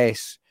we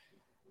press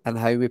and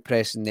how we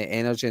press and the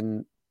energy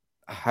and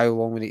how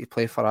long we need to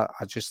play for it,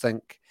 I just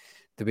think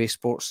the way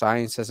sports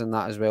science is in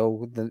that as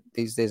well.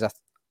 These days,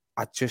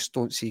 I just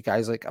don't see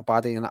guys like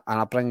Abadi, and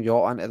I bring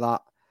Jota into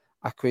that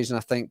equation. I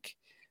think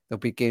there'll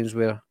be games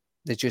where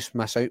they just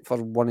miss out for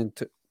one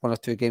or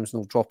two games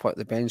and they'll drop out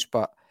the bench.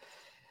 But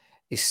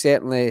he's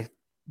certainly,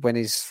 when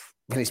he's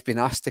been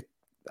asked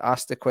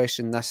the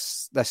question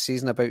this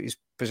season about his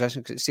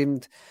position, because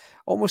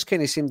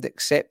it seemed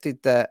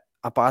accepted that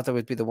Abada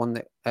would be the one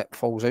that it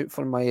falls out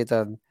for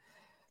Maeda. And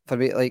for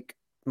me, like,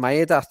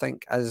 Maeda, I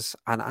think, is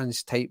an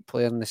Ange type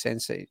player in the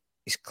sense that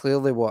he's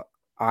clearly what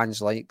Ange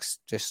likes,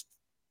 just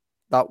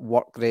that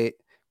work rate,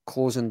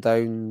 closing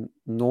down,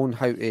 knowing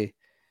how to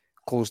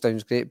close down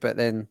is great. But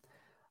then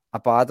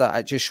Abada,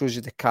 it just shows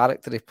you the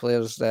character of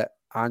players that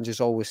Ange has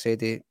always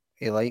said he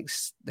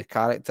likes, the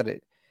character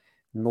that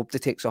nobody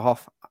takes a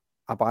huff.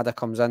 Abada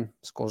comes in,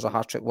 scores a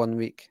hat-trick one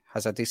week,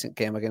 has a decent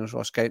game against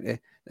Ross County,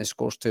 then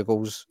scores 2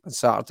 goals on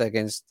Saturday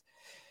against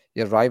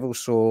your rivals.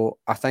 So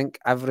I think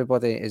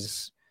everybody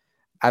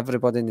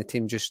in the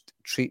team just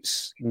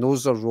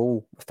knows their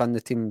role within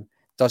the team,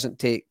 doesn't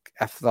take,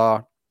 if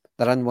they're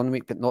in one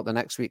week but not the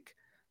next week,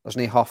 there's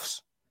no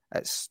huffs.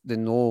 They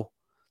know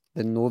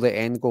the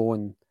end goal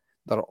and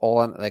they're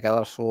all in it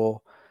together.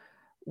 So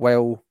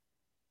while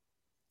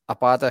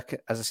Abada,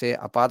 as I say,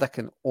 Abada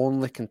can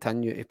only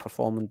continue to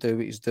perform and do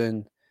what he's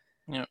doing,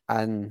 yeah,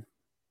 and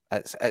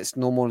it's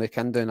no more they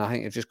can do, and I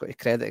think you've just got to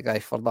credit a guy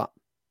for that.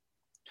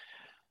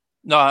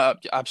 No,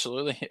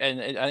 absolutely, and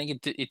I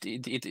think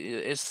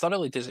it's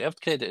thoroughly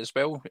deserved credit as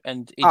well.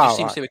 And he just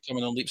seems to be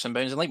coming on leaps and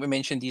bounds. And like we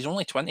mentioned, he's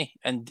only 20,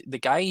 and the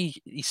guy,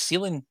 his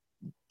ceiling,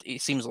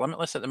 it seems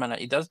limitless at the minute.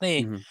 He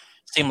doesn't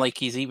seem like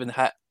he's even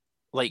hit,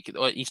 like,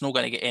 he's not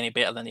going to get any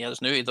better than he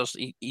is now.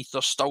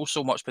 There's still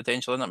so much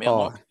potential in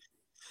it.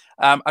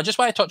 I just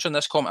want to touch on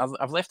this comment.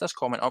 I've left this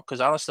comment up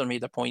because Alistair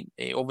made a point.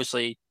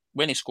 Obviously,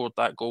 when he scored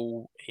that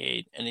goal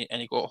and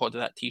he got hold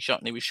of that T-shirt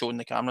and he was showing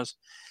the cameras,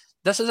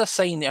 this is a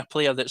sign of a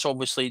player that's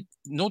obviously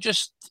not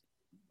just...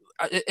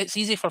 It's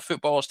easy for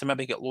footballers to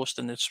maybe get lost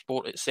in the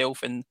sport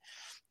itself, and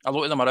a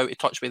lot of them are out of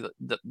touch with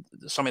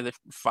some of the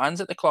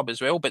fans at the club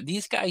as well. But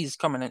these guys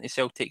coming into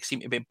Celtic seem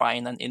to be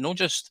buying into not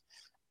just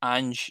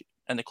Ange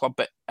and the club,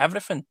 but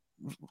everything,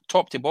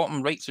 top to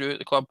bottom, right through at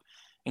the club,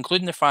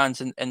 including the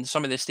fans and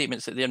some of the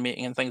statements that they're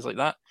making and things like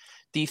that.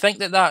 Do you think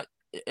that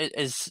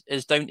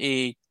is down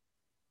to...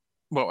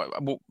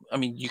 Well, I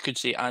mean, you could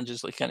say Ange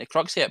is like kind of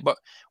crux of it, but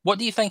what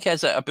do you think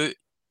is it about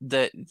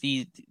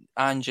the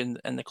Ange and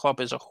the club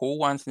as a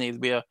whole, Anthony,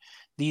 where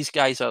these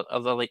guys are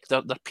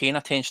they're paying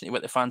attention to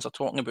what the fans are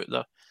talking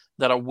about?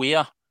 They're aware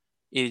of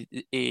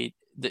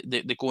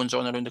the goings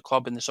on around the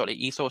club and the sort of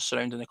ethos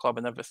surrounding the club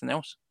and everything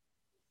else?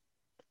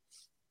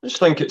 I just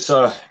think it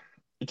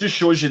just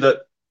shows you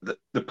that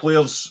the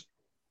players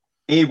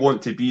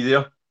want to be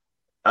there,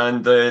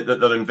 and that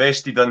they're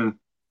invested in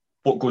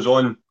what goes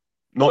on,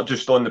 not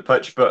just on the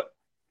pitch, but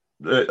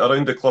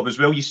around the club as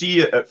well. You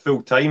see it at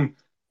full time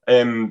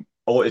a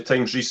lot of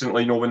times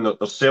recently, when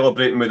they're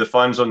celebrating with the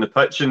fans on the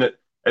pitch, and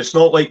it's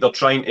not like they're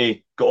trying to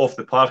get off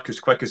the park as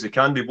quick as they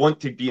can. They want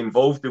to be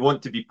involved. They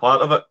want to be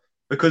part of it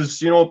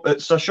because,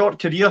 it's a short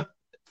career,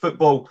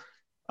 football,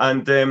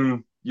 and,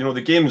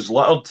 the game's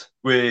littered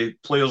with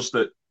players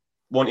that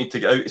wanted to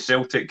get out of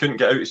Celtic, couldn't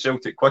get out of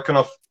Celtic quick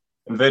enough,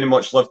 and very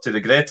much lived to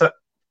regret it.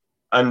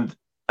 And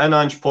in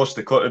Ange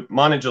Postecoglou,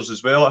 managers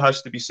as well, it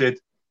has to be said.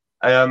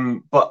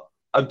 But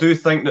I do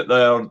think that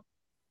there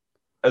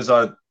is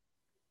a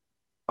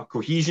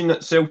cohesion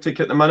at Celtic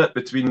at the minute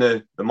between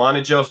the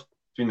manager,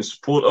 between the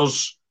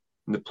supporters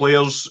and the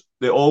players.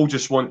 They all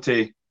just want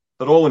to,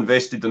 they're all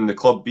invested in the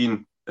club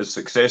being as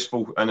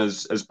successful and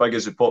as big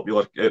as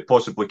it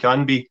possibly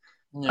can be.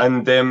 Yeah.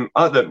 And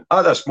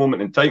at this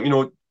moment in time,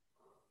 you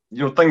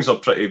know, things are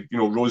pretty,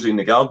 rosy in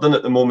the garden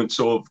at the moment.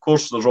 So of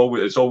course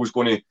it's always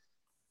going to,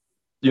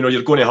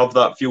 you're going to have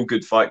that feel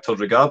good factor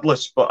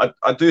regardless. But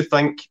I do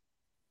think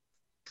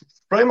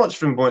pretty much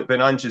from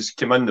when Ange's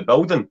came in the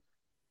building,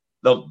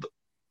 there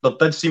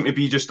did seem to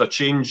be just a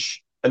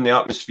change in the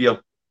atmosphere.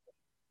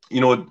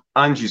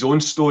 Angie's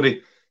own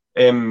story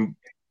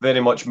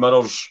very much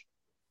mirrors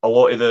a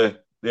lot of the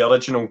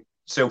original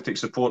Celtic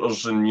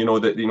supporters, and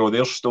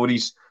their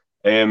stories,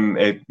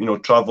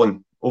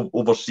 travelling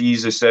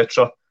overseas,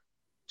 etc.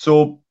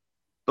 So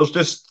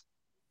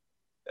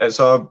it's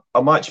a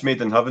match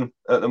made in heaven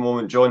at the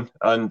moment, John,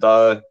 and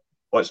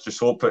let's just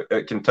hope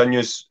it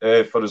continues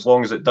for as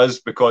long as it does,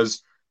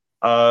 because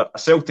a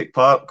Celtic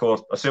Park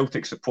or a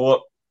Celtic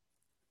support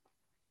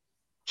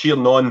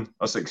cheering on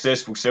a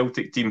successful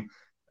Celtic team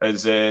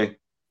is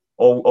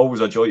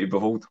always a joy to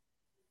behold.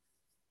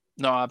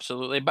 No,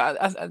 absolutely. But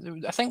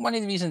I think one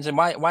of the reasons and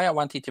why I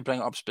wanted to bring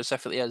it up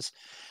specifically is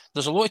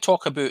there's a lot of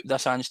talk about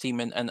this Ange team,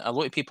 and a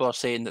lot of people are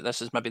saying that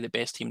this is maybe the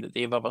best team that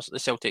they've ever, the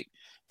Celtic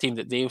team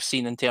that they've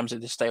seen in terms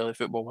of the style of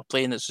football we're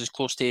playing. It's as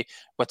close to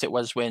what it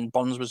was when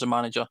Burns was the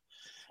manager.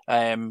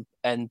 And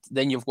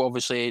then you've got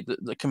obviously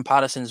the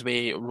comparisons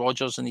with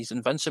Rodgers and his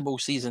invincible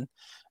season,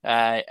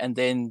 and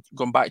then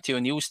going back to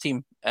O'Neill's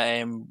team,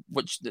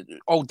 which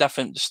all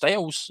different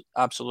styles,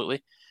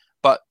 absolutely.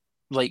 But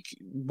like,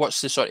 what's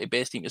the sort of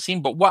best team you've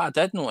seen? But what I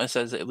did notice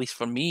is, at least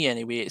for me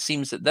anyway, it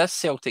seems that this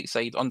Celtic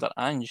side under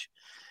Ange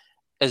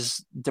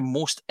is the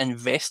most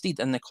invested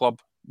in the club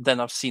than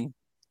I've seen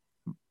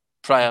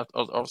prior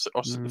or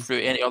through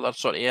any other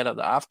sort of era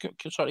that I've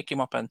sort of came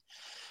up in.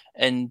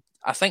 And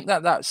I think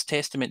that's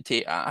testament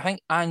to, I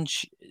think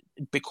Ange,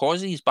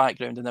 because of his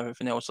background and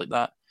everything else like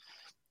that,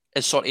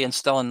 is sort of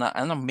instilling that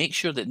in them. Make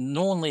sure that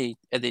not only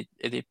are they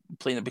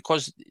playing it,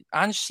 because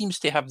Ange seems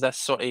to have this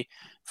sort of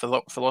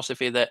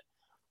philosophy that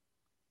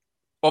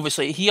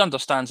obviously he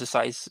understands the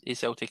size of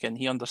Celtic and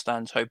he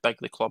understands how big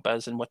the club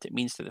is and what it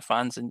means to the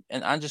fans. And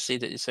Ange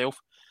said it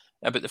himself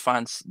about the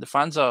fans. The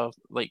fans are,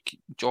 like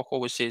Jock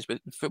always says, with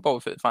football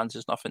without the fans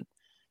is nothing.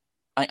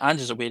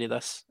 Ange is aware of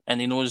this, and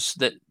he knows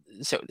that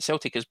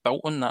Celtic is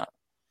built on that.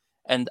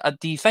 And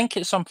do you think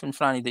it's something,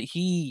 Franny, that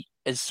he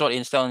is sort of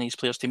instilling these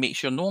players to make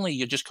sure not only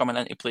you're just coming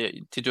in to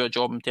play to do a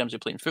job in terms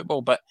of playing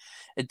football, but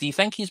do you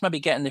think he's maybe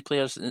getting the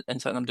players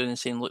and sitting them down and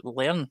saying, look,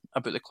 learn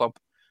about the club,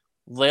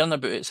 learn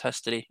about its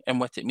history and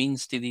what it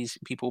means to these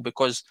people?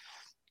 Because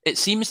it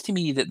seems to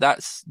me that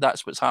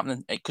that's what's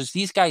happening, because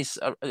these guys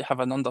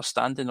have an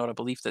understanding or a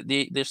belief that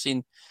they're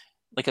saying,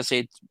 like I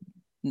said,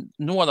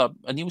 no other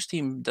O'Neill's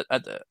team that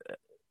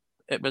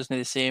it wasn't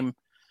the same.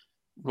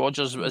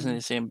 Rodgers wasn't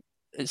the same.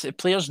 It's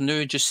players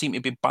now just seem to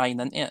be buying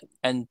into it,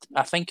 and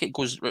I think it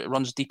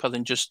runs deeper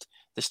than just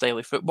the style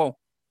of football.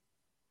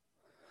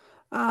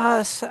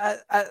 It's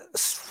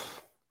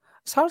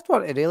hard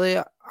one to really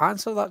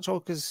answer that, Joe,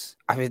 because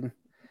I mean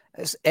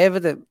it's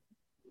evident.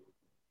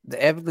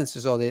 The evidence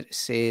is all there to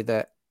say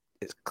that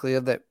it's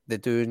clear that they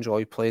do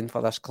enjoy playing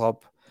for this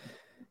club.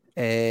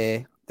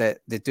 That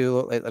they do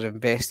look like they're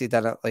invested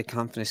in it. Like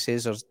Anthony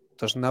says,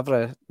 there's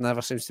never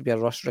seems to be a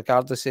rush,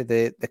 regardless of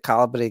the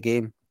calibre of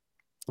game.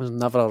 There's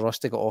never a rush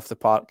to get off the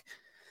park.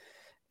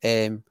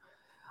 I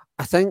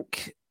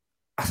think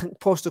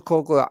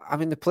Postecoglou, I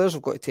mean, the players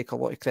have got to take a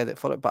lot of credit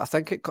for it, but I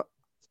think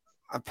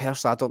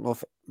personally, I don't know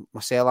if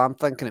myself, I'm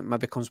thinking it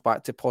maybe comes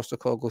back to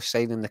Postecoglou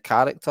signing the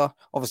character.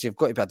 Obviously, you've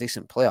got to be a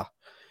decent player,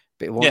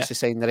 but he wants to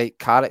sign the right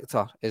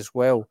character as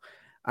well.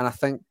 And I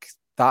think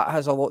that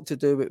has a lot to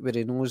do with where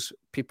he knows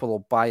people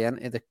will buy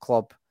into the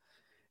club.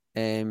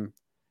 And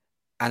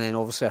then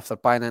obviously if they're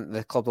buying into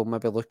the club, they'll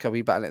maybe look a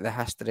wee bit into the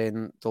history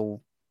and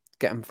they'll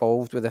get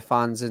involved with the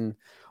fans. And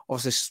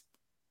obviously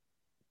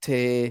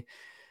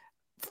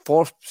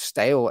for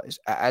style, it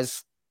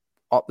is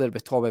up there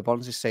with Tommy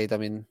Burns' side. I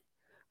mean,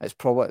 it's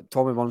probably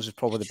Tommy Burns is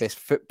probably the best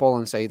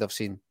footballing side I've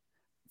seen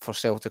for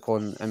Celtic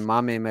in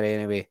my memory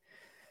anyway.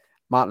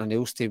 Martin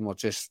O'Neill's team were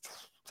just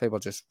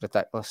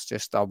ridiculous,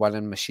 just a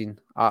winning machine,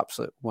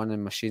 absolute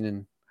winning machine,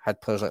 and had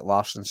players like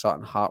Larsson,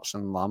 Sutton,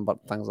 Hartson, and Lambert,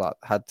 things like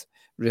that. Had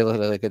really,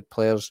 really good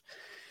players.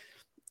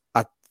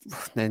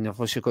 Then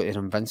you've also got your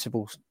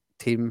invincible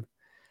team.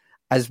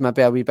 Is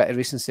maybe a wee bit of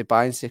recency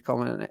bias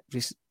coming in it.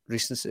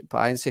 Recency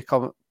bias.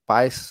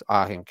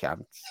 I'm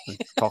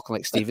talking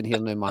like Stephen here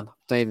now, man.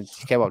 Don't even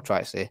care what I'm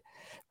trying to say.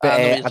 But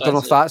I don't know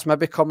if that's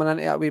maybe coming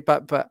into it a wee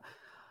bit, but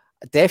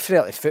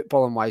definitely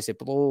footballing wise, they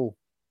blow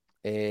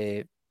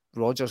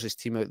Rodgers'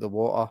 team out the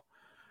water.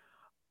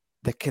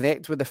 They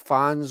connect with the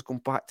fans. Going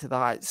back to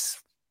that,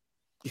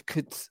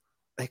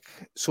 like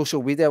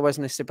social media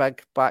wasn't so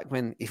big back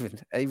when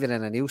even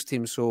in a Neil's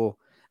team. So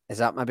has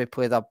that maybe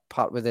played a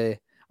part with the? I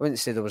wouldn't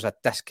say there was a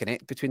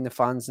disconnect between the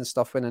fans and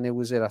stuff when Neil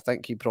was there. I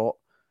think he brought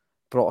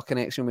a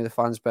connection with the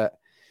fans, but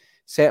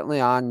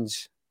certainly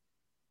Ange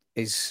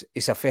is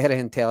a very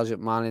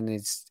intelligent man, and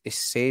he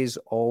says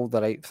all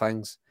the right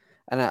things,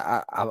 and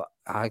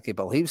he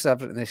believes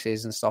everything he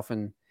says and stuff,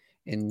 and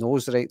he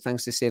knows the right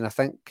things to say. And I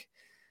think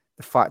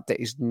the fact that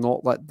he's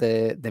not let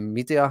the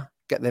media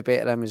get the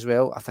better of him as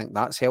well, I think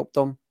that's helped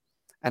him.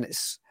 And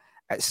it's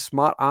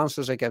smart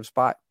answers he gives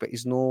back, but he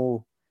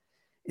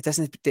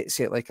doesn't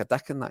say it like a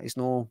dick in that. He's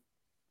no,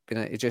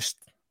 he just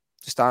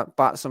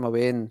bats him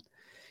away. And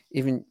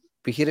even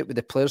we hear it with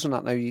the players and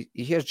that now. You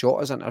hear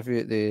Jota's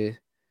interview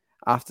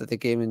after the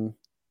game, and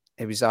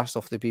he was asked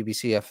off the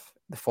BBC if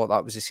they thought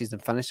that was the season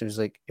finished. He was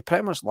like, he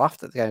pretty much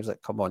laughed at the guy. He was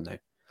like, come on now.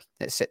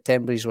 It's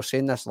September. He was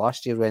saying this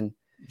last year when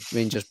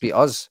Rangers beat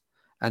us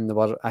and they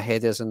were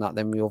ahead of us and that,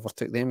 then we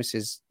overtook them. He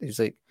was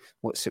like,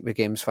 what's it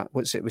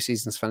with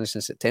seasons finished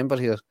in September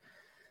here?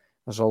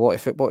 There's a lot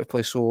of football to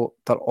play. So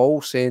they're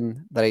all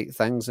saying the right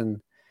things,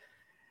 and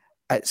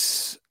I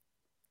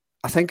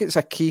think it's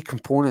a key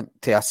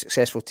component to a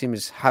successful team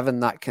is having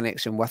that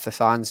connection with the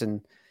fans.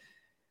 And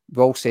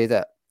we all say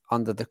that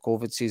under the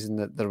COVID season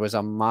that there was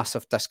a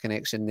massive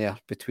disconnection there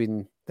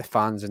between the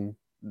fans and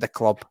the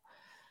club.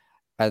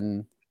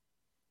 And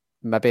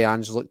maybe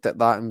Ange looked at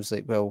that and was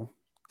like, well,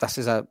 this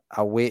is a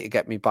way to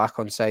get me back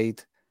on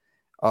side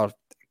or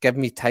give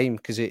me time,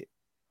 because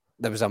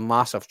there was a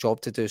massive job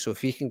to do. So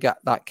if he can get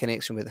that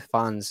connection with the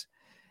fans,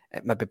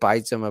 it maybe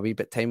buys him a wee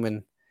bit of time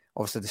when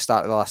obviously the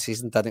start of the last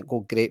season didn't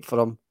go great for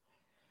him.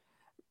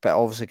 But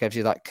obviously gives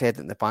you that credit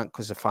in the bank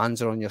because the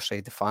fans are on your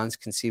side. The fans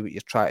can see what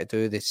you're trying to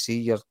do. They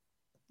see you're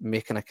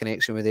making a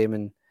connection with them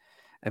and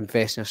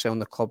investing yourself in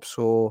the club.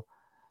 So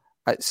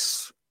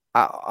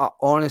I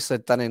honestly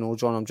didn't know,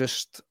 John.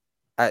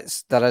 There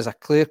is a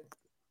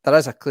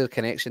clear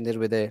connection there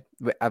with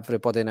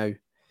everybody now.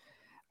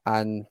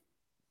 And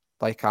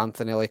like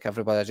Anthony, like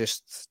everybody, you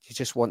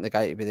just want the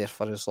guy to be there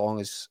for as long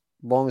as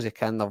he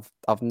can.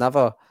 I've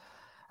never.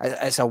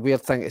 It's a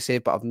weird thing to say,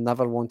 but I've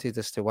never wanted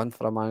us to win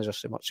for a manager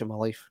so much in my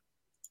life.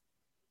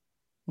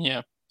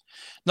 Yeah,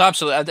 no,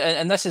 absolutely.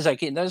 And this is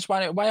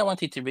why I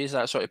wanted to raise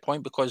that sort of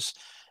point, because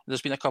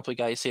there's been a couple of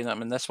guys saying that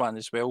in this one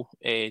as well.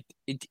 He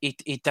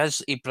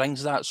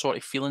brings that sort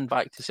of feeling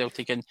back to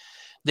Celtic, and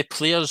the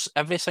players,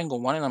 every single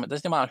one of them, it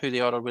doesn't matter who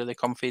they are or where they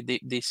come from,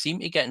 they seem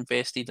to get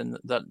invested, and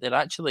they're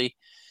actually.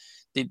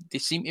 They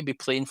seem to be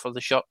playing for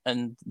the shirt,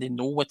 and they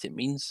know what it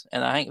means.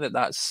 And I think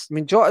that's. I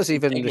mean, Jota's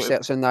even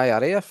researching the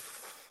IRA.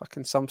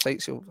 Fucking some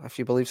sites, if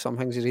you believe some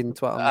things you read in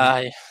Twitter.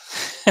 Aye.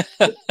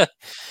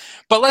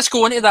 But let's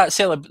go into that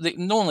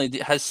not only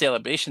his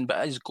celebration,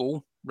 but his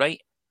goal, right?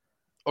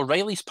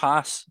 O'Reilly's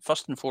pass,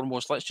 first and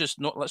foremost. Let's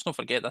not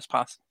forget this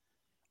pass.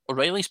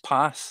 O'Reilly's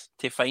pass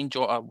to find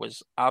Jota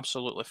was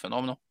absolutely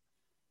phenomenal.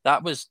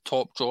 That was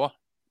top draw.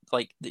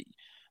 Like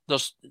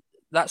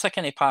that's a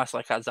kind of pass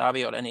like a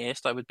Xavi or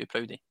Iniesta I would be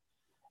proud of.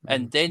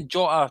 And then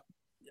Jota,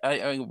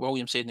 I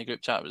William said in the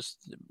group chat, was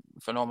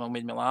phenomenal,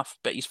 made me laugh.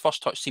 But his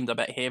first touch seemed a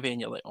bit heavy, and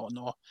you're like, oh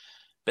no.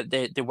 But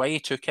the way he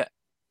took it,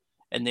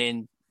 and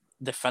then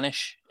the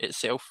finish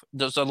itself,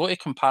 there's a lot of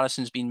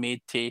comparisons being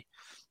made to.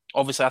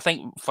 Obviously, I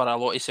think for a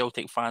lot of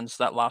Celtic fans,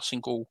 that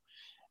Larsson goal,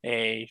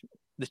 the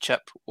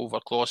chip over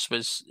Kloss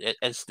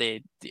is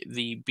the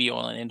be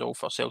all and end all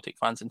for Celtic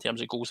fans in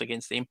terms of goals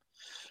against them.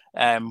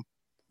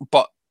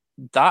 But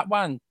that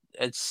one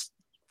is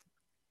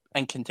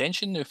in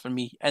contention now for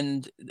me,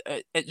 and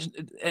it's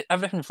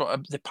everything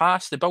from the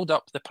pass, the build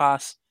up, the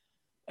pass,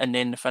 and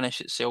then the finish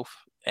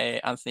itself.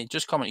 Anthony,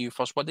 just coming to you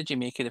first, what did you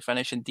make of the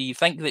finish, and do you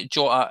think that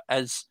Jota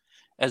is,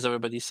 as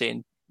everybody's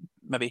saying,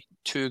 maybe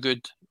too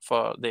good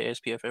for the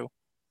SPFL?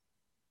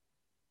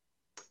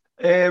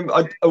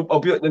 I'll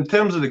be in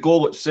terms of the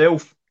goal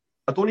itself.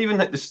 I don't even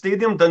think the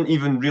stadium didn't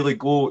even really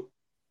go.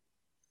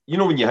 You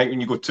know when you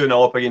go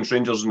 2-0 up against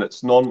Rangers and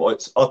it's normal,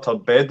 it's utter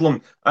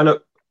bedlam, and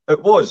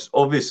it was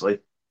obviously,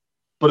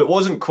 but it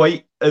wasn't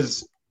quite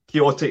as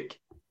chaotic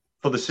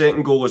for the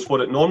second goal as what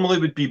it normally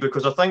would be,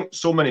 because I think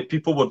so many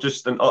people were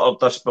just in utter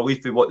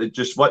disbelief of what they'd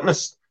just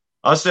witnessed.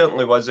 I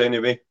certainly was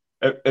anyway.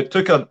 It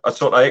took a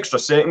sort of extra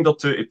second or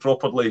two to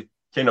properly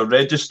kind of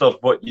register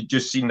what you'd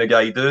just seen the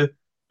guy do.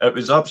 It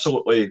was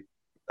absolutely,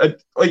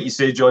 like you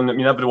say, John, I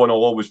mean, everyone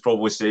will always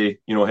probably say,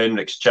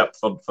 Henrik's chip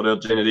for our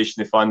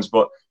generation of fans,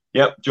 but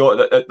yep,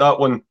 that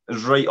one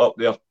is right up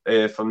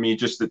there for me.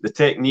 Just the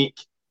technique,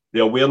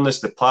 the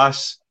awareness, the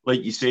pass,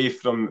 like you say,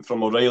 from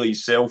O'Reilly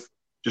himself,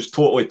 just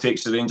totally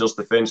takes the Rangers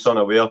defence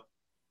unaware.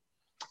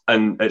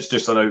 And it's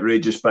just an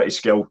outrageous bit of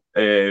skill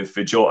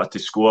for Jota to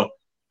score.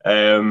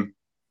 Some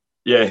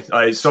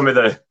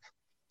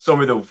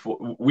of the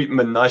weeping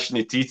and gnashing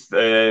of teeth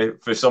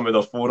for some of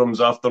their forums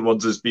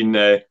afterwards has been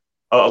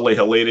utterly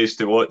hilarious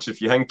to watch.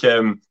 If you think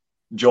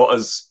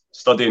Jota's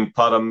studying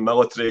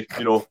paramilitary,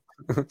 kind of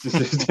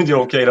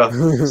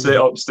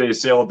setups to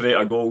celebrate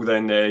a goal,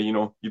 then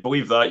you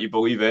believe that, you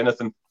believe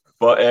anything.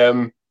 But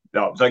it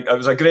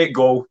was a great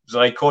goal. It was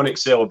an iconic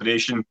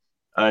celebration.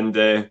 and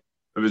it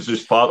was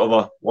just part of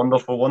a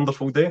wonderful,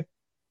 wonderful day.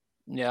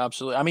 Yeah,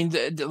 absolutely. I mean,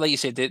 like you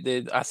said,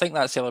 I think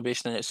that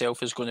celebration in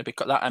itself is going to be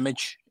that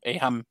image of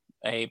him.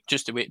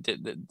 Just the way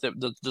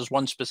there's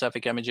one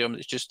specific image of him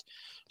that's just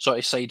sort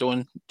of side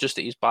on, just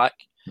at his back,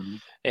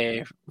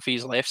 for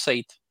his left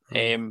side.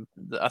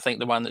 I think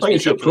the one that's I think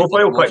it's your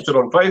profile picture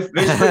on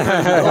Facebook.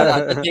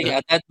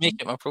 I did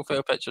make it my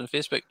profile picture on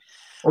Facebook.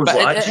 I was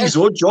like, geez,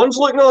 John's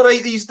looking all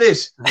right these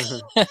days.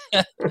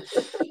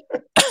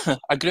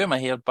 I grew my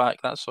hair back.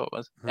 That's what it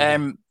was.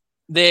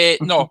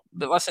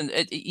 But listen,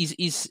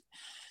 he's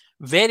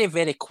very,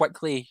 very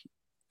quickly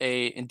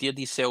endeared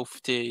himself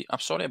to. I'm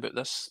sorry about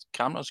this.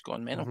 Camera's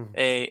gone mental.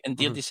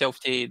 Endeared himself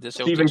to the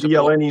Celtic. Stephen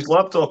Gialenni's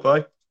laptop,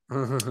 aye.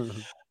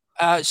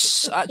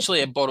 It's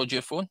actually a borrowed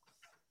your phone.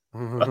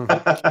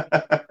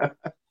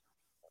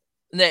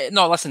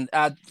 No, listen.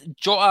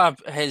 Jota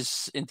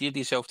has endeared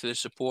himself to the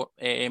support.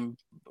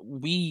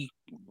 We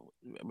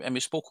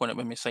spoke on it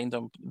when we signed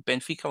him.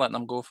 Benfica letting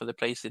him go for the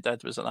price they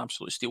did was an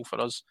absolute steal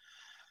for us.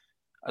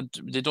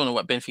 They don't know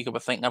what Benfica were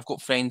thinking. I've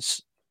got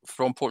friends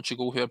from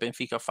Portugal who are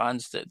Benfica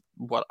fans that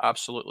were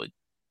absolutely.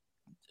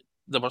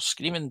 They were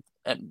screaming.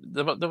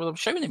 They were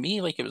shouting at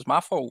me like it was my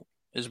fault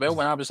as well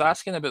when I was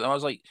asking about them. I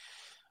was like,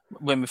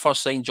 when we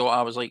first signed Jota,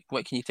 I was like,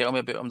 "What can you tell me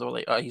about him?" They were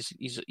like,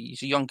 "He's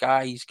a young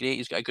guy. He's great.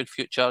 He's got a good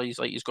future.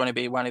 He's going to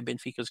be one of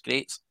Benfica's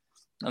greats."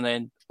 And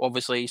then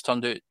obviously he's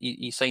turned out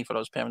he signed for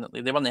us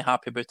permanently. They weren't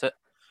happy about it.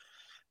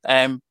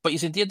 But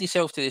he's endeared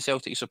himself to the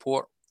Celtic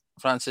support,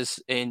 Francis,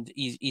 and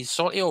he's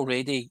sort of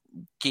already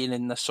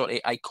gaining this sort of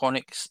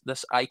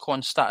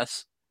icon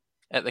status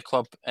at the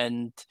club,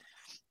 and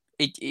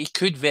he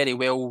could very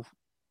well.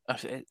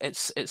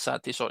 It's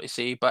sad to sort of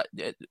say, but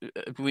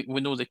we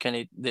know the kind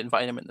of the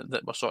environment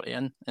that we're sort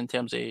of in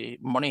terms of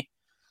money.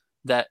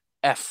 That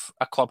if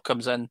a club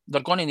comes in,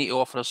 they're going to need to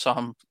offer us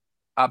something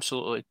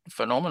absolutely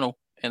phenomenal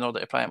in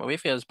order to pry him away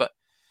from us. But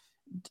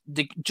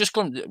just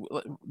going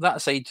that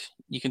aside,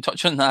 you can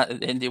touch on that at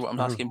the end of what I'm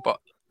asking. But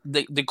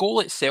the goal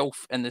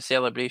itself and the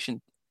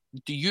celebration,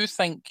 do you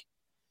think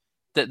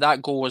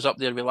that goal was up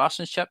there with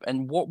Larsson's chip?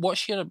 And what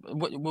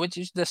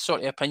is this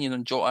sort of opinion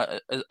on Jota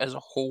as a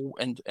whole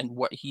and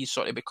what he's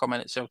sort of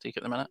becoming at Celtic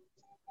at the minute?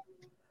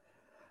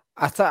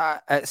 I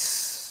thought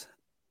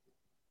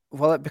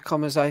will it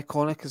become as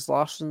iconic as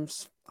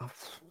Larsson's?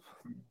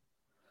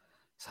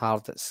 It's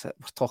hard. We're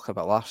talking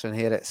about Larsson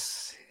here.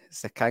 It's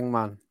the king,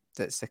 man.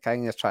 It's the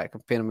king you're trying to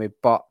compare him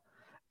with. But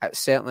it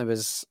certainly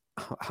was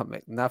a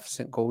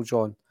magnificent goal,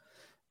 John.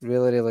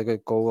 Really, really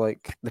good goal.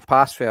 Like the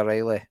pass for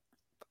O'Reilly,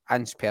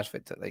 inch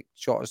perfect. Like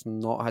Jota's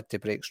not had to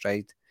break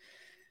stride.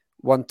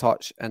 One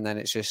touch, and then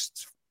it's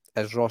just,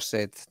 as Ross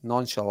said,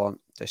 nonchalant.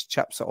 Just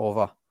chips it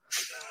over,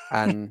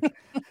 and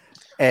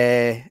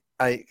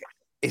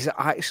he's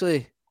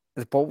actually.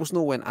 The ball's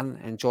no went in,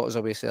 and Jota's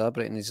away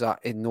celebrating.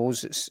 He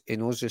knows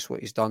just what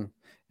he's done,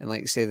 and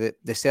like I say,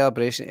 the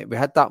celebration. We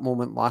had that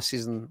moment last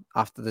season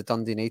after the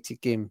Dundee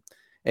United game.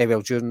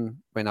 During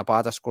when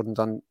Abada scored in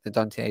the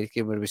Dundee United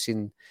game, where we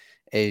seen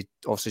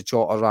obviously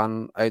Jota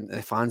ran out into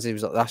the fans. He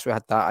was like, "That's we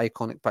had that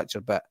iconic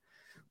picture." But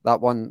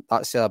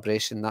that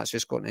celebration, that's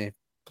just going to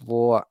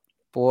blow it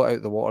out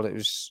of the water. It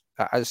is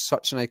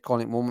such an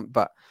iconic moment.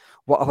 But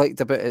what I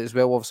liked about it as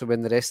well, obviously,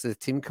 when the rest of the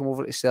team come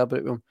over to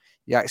celebrate with him,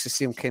 you actually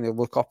see him kind of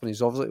look up, and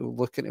he's obviously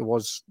looking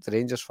towards the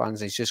Rangers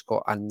fans. And he's just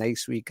got a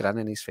nice wee grin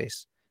in his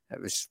face.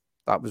 That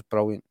was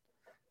brilliant.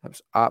 It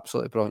was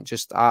absolutely brilliant.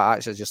 I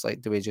actually just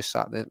liked the way he just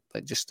sat there,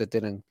 like just stood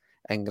there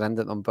and grinned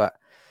at them. But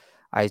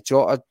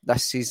Jota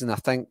this season, I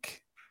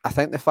think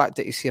the fact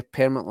that he's here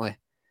permanently,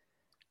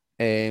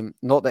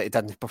 not that he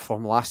didn't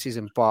perform last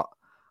season, but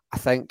I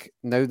think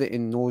now that he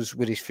knows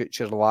where his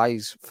future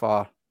lies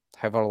for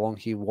however long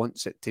he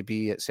wants it to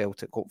be at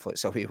Celtic, hopefully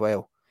it'll be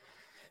well.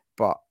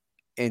 But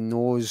he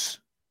knows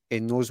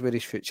where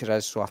his future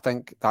is. So I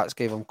think that's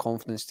gave him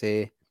confidence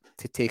to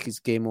take his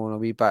game on a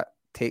wee bit,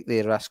 take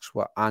the risks.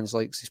 What Ange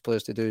likes his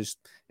players to do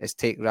is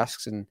take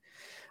risks, and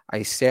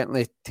I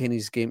certainly taken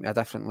his game to a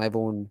different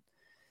level. And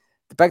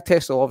the big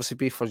test will obviously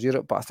be for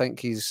Europe, but I think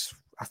he's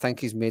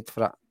made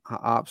for it.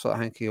 I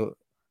absolutely think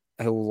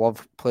he'll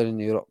love playing in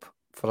Europe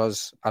for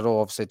us. I know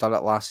obviously done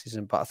it last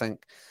season, but I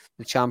think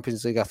the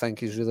Champions League, I think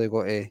he's really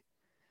got to.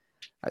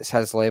 It's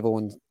his level,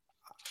 and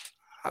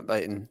I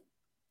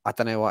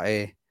don't know what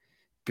to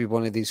be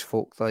one of these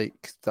folk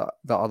like the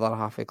other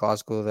half of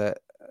Glasgow that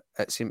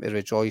it seemed to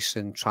rejoice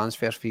in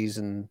transfer fees,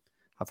 and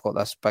I've got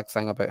this big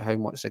thing about how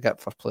much they get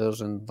for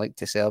players and like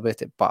to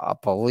celebrate it. But I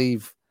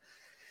believe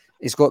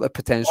he's got the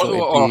potential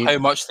or how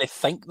much they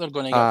think they're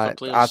going to get for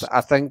players.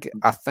 I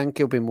think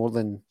he'll be more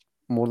than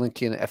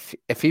keen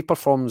if he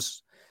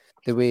performs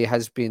the way he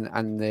has been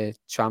in the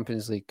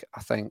Champions League.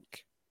 I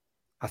think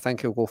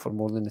he'll go for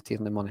more than the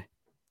Tierney money.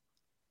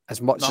 As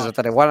much as I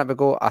didn't want him to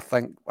go, I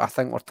think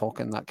we're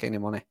talking that kind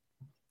of money.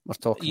 We're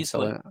talking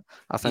silly.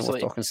 I think we're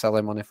talking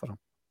silly money for him.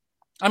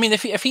 I mean,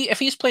 if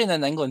he's playing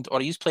in England, or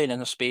he's playing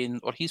in Spain,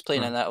 or he's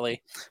playing in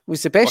Italy,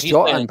 he's the best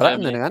Jota in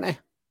Britain, isn't he?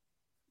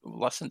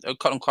 Listen,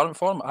 current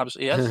form,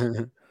 absolutely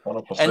is.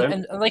 100%.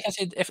 And like I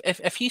said,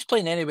 if he's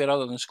playing anywhere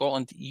other than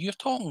Scotland, you're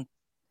talking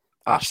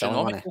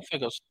astronomical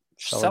figures,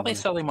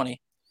 silly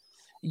money.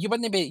 You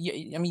wouldn't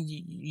be. I mean,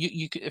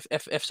 you could,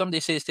 if somebody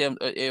says to him,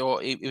 he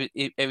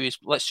was,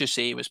 let's just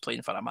say he was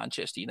playing for a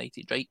Manchester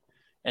United, right,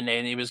 and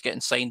then he was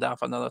getting signed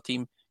off another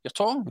team. You're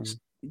talking.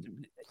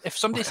 If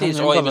somebody says,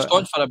 he was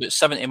gone for about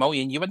 70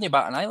 million, you wouldn't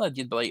bat an eyelid.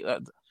 You'd be like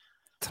that.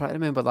 Try to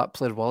remember that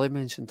player Wally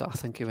mentioned that I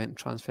think he went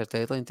transfer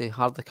deadline day,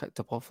 hardly kicked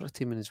the ball for a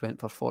team and he's went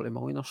for 40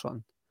 million or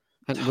something.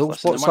 I think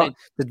Wolves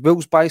did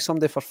Wolves buy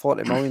somebody for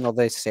 40 million or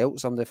they sell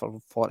somebody for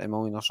 40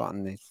 million or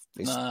something?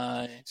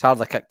 It's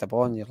hardly kicked the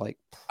ball and you're like...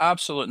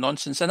 Absolute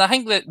nonsense. And I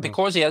think that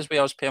because he is with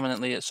us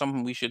permanently, it's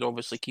something we should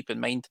obviously keep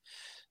in mind.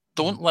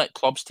 Don't let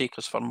clubs take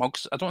us for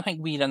mugs. I don't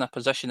think we're in a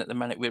position at the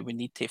minute where we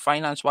need to.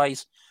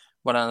 Finance-wise,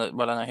 we're in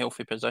a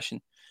healthy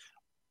position.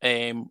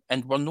 And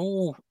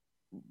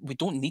we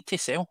don't need to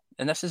sell.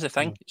 And this is the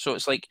thing. So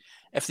it's like,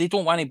 if they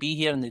don't want to be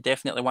here and they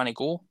definitely want to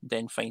go,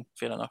 then fine,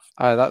 fair enough.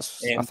 I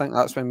think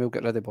that's when we'll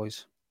get rid of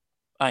boys.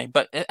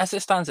 But as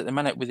it stands at the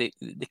minute, with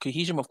the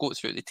cohesion we've got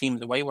throughout the team,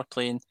 the way we're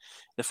playing,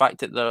 the fact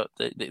that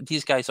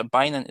these guys are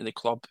buying into the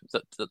club,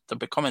 that they're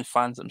becoming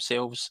fans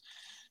themselves,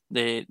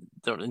 they're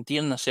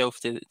endearing themselves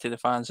to the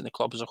fans and the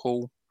club as a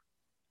whole.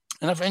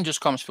 And everything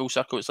just comes full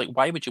circle. It's like,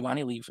 why would you want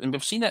to leave? And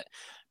we've seen it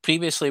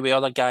previously with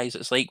other guys.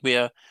 It's like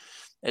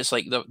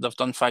they've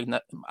done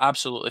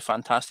absolutely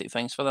fantastic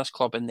things for this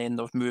club, and then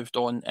they've moved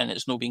on, and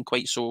it's not been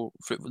quite so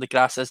fruitful. The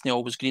grass isn't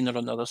always greener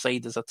on the other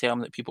side, is a term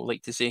that people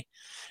like to say.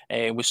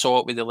 We saw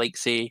it with the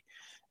likes of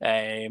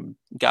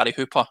Gary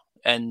Hooper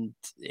and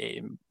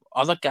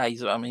other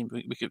guys. I mean,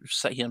 we could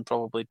sit here and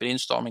probably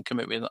brainstorm and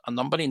come out with a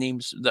number of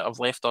names that have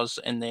left us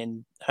and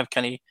then have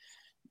kind of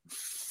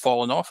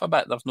fallen off a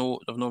bit. They've no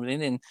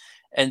meaning.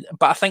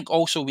 But I think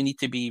also we need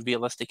to be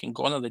realistic, and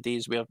gone are the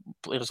days where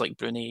players like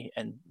Bruni,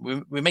 and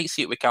we might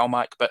see it with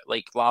Kalmack, but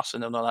like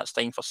Larson and all that's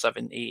time for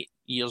 7-8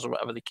 years or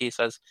whatever the case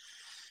is,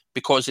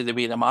 because of the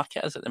way the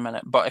market is at the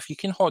minute. But if you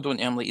can hold on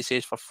to him, like he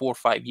says, for 4 or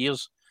 5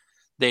 years,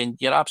 then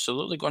you're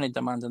absolutely going to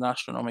demand an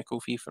astronomical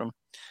fee from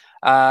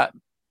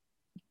him.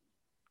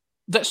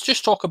 Let's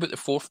just talk about the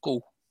fourth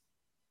goal,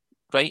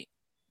 right?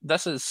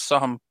 This is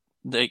something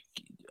like,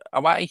 I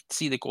want to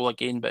see the goal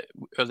again, but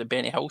or the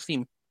Benny Hill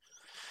theme.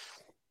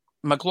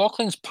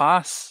 McLaughlin's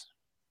pass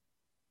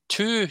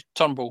to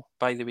Turnbull,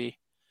 by the way,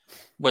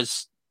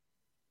 was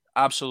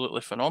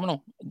absolutely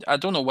phenomenal. I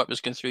don't know what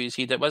was going through his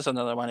head. It was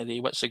another one of the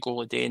what's the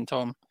goal a day in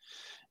Tom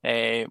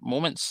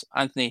moments.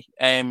 Anthony,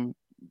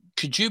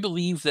 could you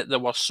believe that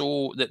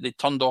that they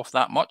turned off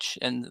that much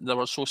and they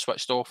were so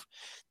switched off?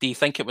 Do you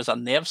think it was a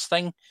nerves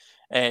thing?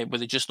 Were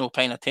they just not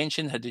paying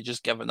attention? Had they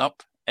just given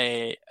up?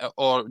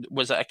 Or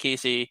was it a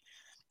case of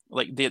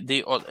like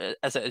or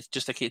is it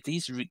just a case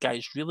these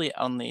guys really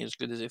aren't as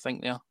good as they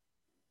think they are?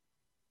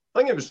 I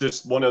think it was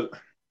just one of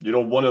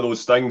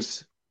those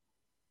things.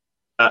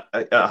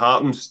 It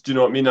happens. Do you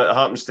know what I mean? It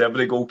happens to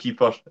every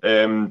goalkeeper.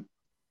 John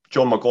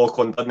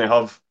McLaughlin didn't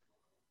have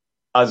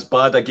as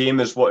bad a game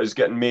as what is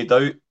getting made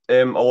out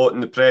a lot in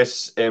the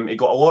press. He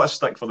got a lot of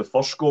stick for the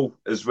first goal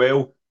as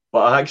well.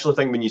 But I actually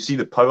think when you see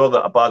the power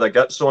that Abada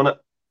gets on it,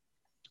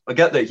 I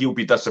get that he'll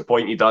be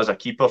disappointed as a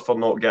keeper for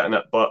not getting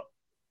it, but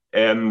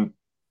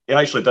he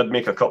actually did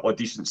make a couple of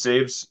decent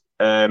saves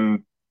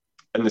in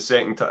the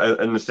second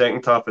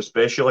half,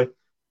 especially.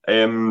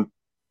 But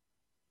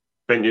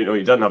he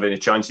didn't have any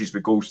chances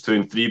with goals 2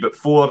 and 3, but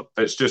 4,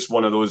 it's just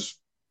one of those.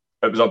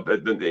 It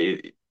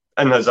was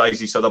in his eyes,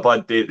 he said a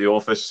bad day at the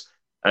office,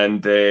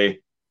 and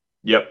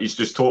he's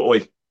just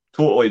totally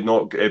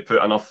not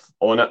put enough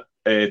on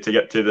it to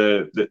get to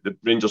the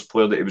Rangers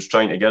player that he was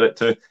trying to get it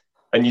to.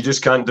 And you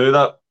just can't do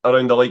that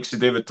around the likes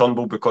of David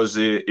Turnbull, because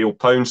he'll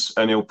pounce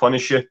and he'll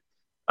punish you.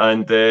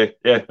 And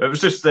it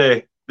was just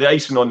the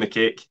icing on the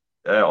cake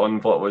on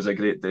what was a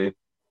great day.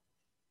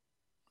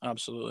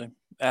 Absolutely.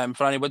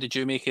 Franny, what did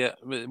you make it?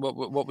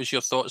 What was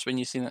your thoughts when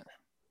you seen it?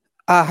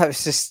 It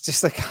was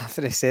just like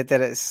Anthony said,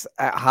 that it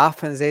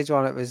happens,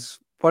 John. It was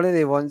one of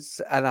the ones,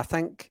 and I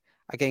think,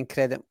 again,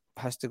 credit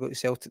has to go to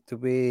Celtic. The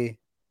way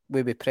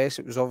we press,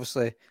 it was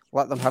obviously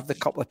let them have the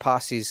couple of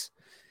passes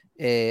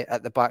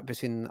at the back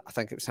between, I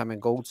think it was him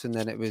and Golds, and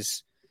then it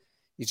was,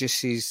 you just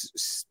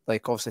sees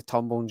like obviously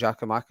Turnbull and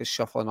Giakoumakis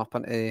shuffling up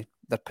into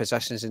their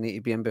positions they need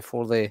to be in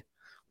before they're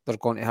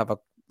going to have a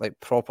like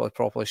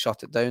properly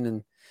shut it down.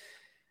 And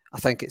I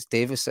think it's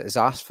Davis that has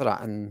asked for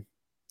it, and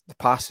the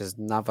pass is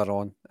never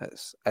on.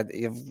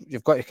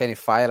 You've got to kind of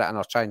fire it and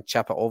or try and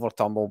chip it over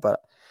Turnbull, but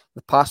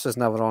the pass is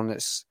never on.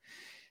 It's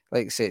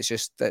like I say,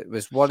 it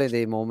was one of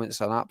the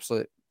moments, an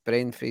absolute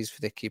brain freeze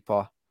for the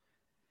keeper.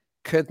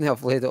 Couldn't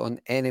have laid it on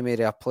any more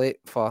a plate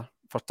for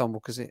Turnbull,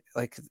 because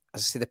like as I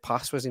say, the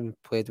pass wasn't even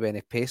played with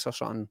any pace or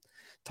something.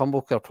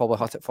 Turnbull could have probably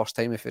hit it first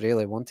time if he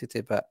really wanted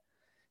to, but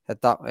he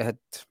had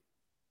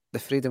the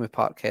freedom of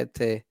Parkhead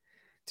to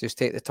just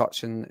take the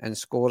touch and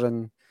score.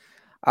 And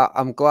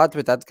I'm glad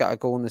we did get a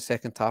goal in the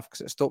second half,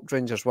 because it stopped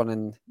Rangers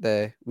winning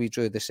we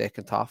drew the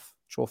second half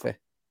trophy.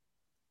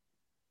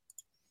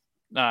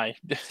 Aye.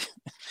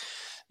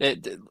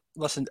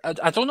 Listen,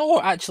 I don't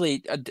know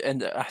actually,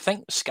 and I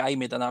think Sky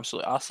made an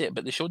absolute ass of it,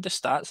 but they showed the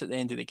stats at the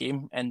end of the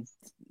game, and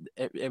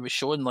it was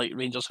showing like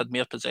Rangers had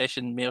more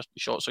possession, more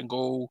shots on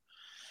goal.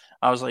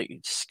 I was like,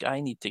 Sky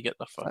need to get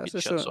their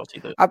fucking shit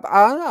sorted out.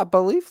 I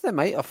believe they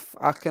might have.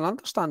 I can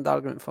understand the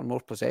argument for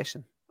more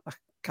possession. I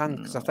can,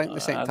 because I think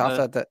the second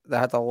half they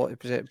had a lot of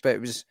possession, but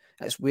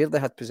it's weird they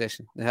had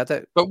possession. They had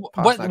it. But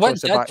what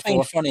did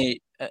find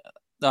funny?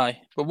 But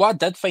what I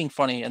did find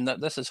funny, and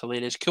this is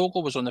hilarious,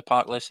 Kyogo was on the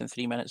park less than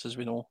 3 minutes, as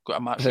we know, got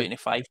a match rating of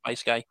 5 by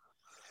Sky.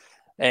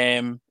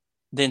 The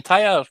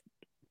entire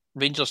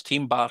Rangers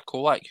team, bar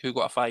Kolak, who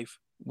got a 5,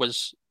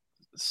 was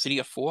 3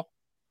 or 4.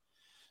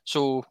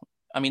 So,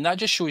 I mean, that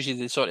just shows you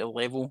the sort of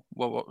level,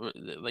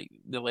 like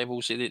the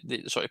levels,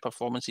 the sort of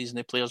performances and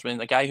the players. When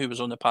the guy who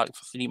was on the park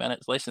for 3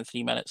 minutes, less than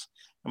 3 minutes,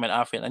 and went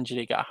after an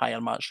injury, got a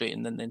higher match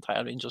rating than the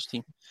entire Rangers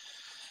team.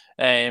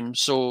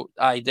 So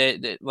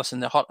listen,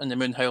 the hut and the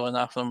moon howling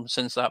after them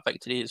since that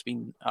victory has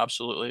been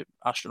absolutely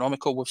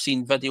astronomical. We've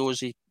seen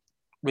videos of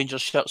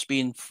Rangers shirts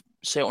being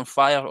set on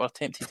fire or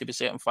attempted to be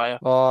set on fire.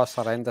 Oh, it's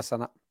horrendous,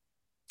 isn't it?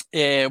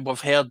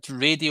 We've heard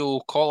radio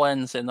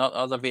call-ins and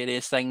other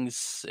various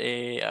things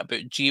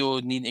about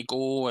Gio needing to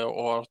go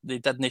or they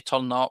didn't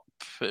turn up.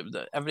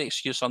 Every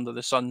excuse under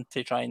the sun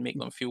to try and make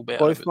them feel better.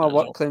 Both my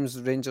work claims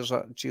Rangers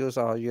Gio's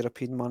a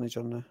European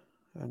manager now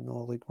and not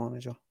a league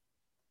manager.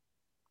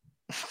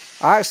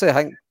 I actually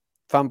think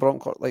Van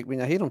Bronckhorst, like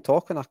when I hear him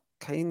talking, I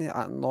kind of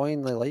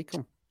annoyingly like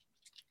him.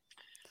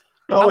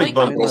 I like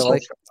Van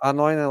Bronckhorst. I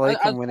annoyingly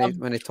like him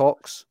when he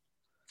talks.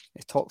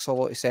 He talks a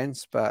lot of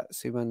sense, but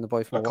see when the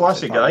boy from a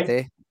classic guy.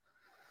 Day,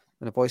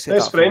 when the boy said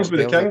best friends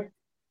with the king.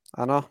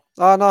 I know.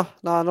 Oh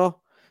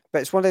no.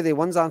 But it's one of the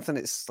ones,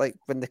 Anthony. It's like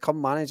when they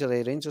come manager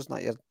of Rangers,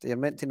 not you're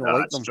meant to know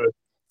like them. True.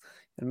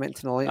 You're meant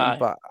to know like them,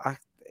 but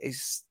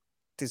he's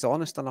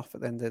honest enough at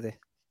the end of the day.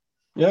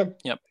 Yeah.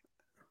 Yep.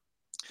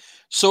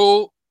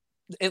 So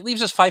it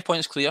leaves us 5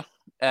 points clear.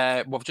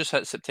 We've just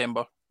hit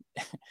September.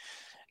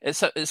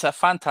 It's a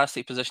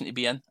fantastic position to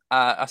be in.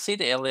 I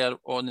said it earlier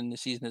on in the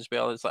season as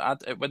well. It's like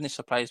it wouldn't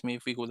surprise me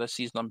if we go this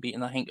season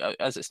unbeaten. I think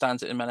as it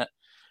stands at the minute,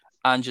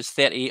 and just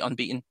 38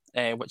 unbeaten,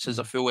 which is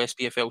a full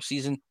SPFL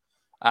season.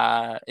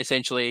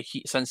 Essentially, who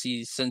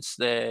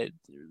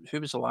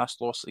was the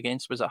last loss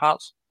against? Was it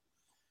Hearts?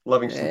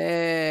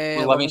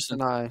 Livingston.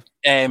 Livingston.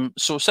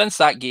 So since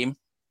that game,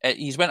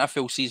 he's went a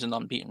full season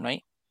unbeaten,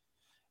 right?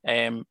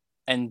 And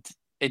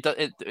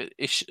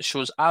it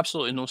shows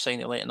absolutely no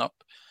sign of letting up.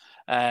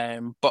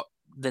 But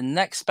the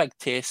next big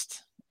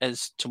test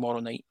is tomorrow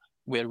night,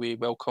 where we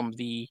welcome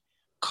the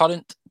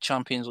current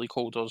Champions League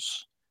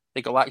holders,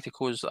 the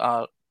Galacticos,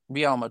 are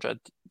Real Madrid,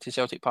 to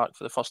Celtic Park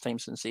for the first time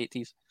since the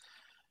 80s.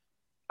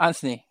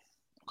 Anthony,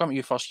 I'll come to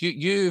you first.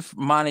 You've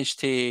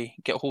managed to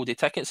get hold of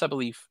tickets, I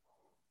believe.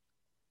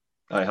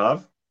 I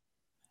have.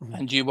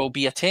 And you will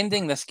be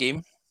attending this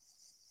game,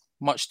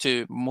 much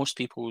to most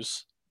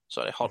people's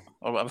hurt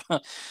or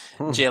whatever,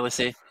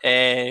 jealousy.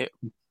 Are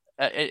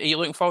you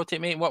looking forward to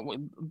it, mate?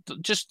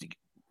 Just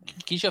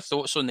give your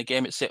thoughts on the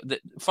game itself.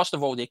 First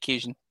of all, the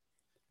occasion.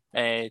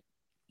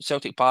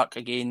 Celtic Park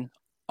again,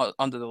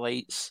 under the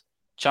lights,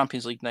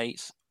 Champions League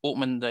nights,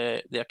 opening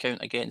the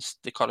account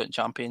against the current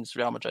champions,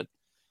 Real Madrid.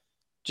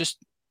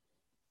 Just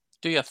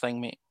do your thing,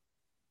 mate.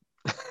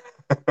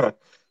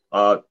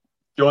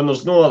 John,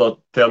 there's no other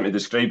term to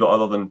describe it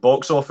other than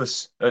box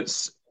office.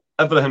 It's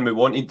everything we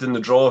wanted in the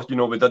draw. You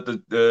know, we did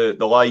the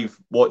live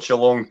watch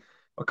along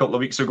a couple of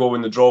weeks ago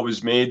when the draw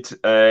was made,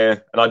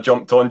 and I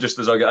jumped on just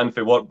as I got in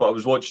for work, but I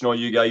was watching all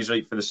you guys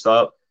right for the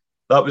start.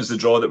 That was the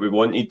draw that we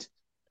wanted.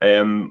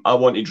 I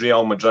wanted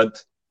Real Madrid,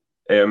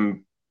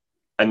 and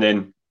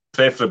then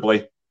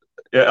preferably,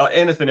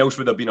 anything else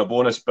would have been a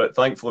bonus, but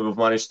thankfully we've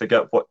managed to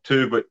get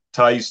two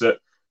ties that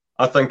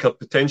I think are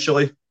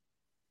potentially,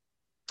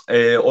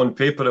 on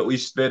paper at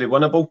least, very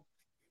winnable.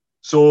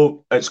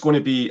 So it's going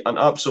to be an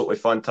absolutely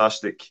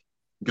fantastic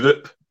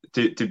group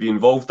to be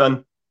involved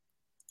in.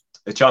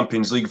 The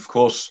Champions League, of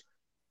course,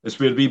 is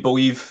where we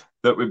believe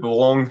that we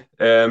belong.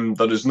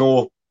 There is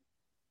no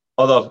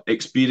other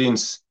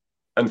experience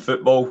in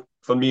football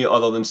for me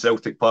other than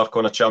Celtic Park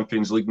on a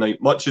Champions League night.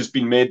 Much has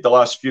been made the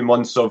last few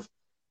months of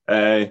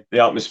the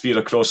atmosphere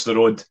across the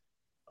road.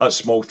 That's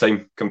small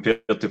time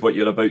compared to what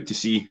you're about to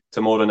see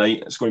tomorrow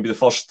night. It's going to be the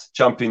first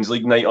Champions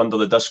League night under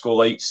the disco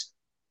lights.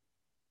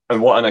 And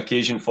what an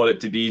occasion for it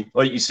to be.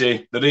 Like you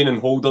say, the reigning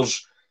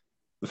holders,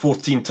 the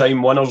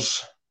 14-time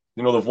winners,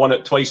 you know, they've won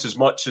it twice as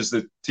much as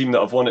the team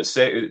that have won it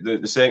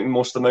the second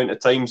most amount of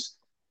times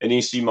in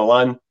AC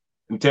Milan.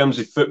 In terms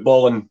of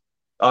football and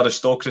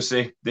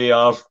aristocracy, they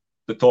are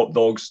the top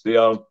dogs. They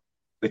are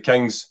the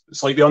kings.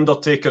 It's like the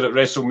Undertaker at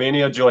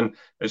WrestleMania, John.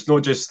 It's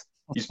not just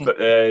his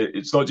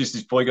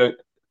playground.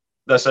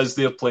 This is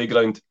their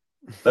playground.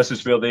 This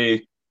is where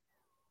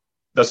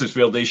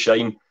they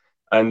shine.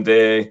 And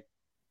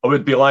I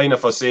would be lying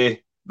if I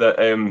say that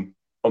I'm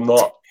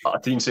not a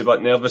teensy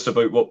bit nervous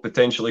about what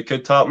potentially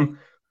could happen.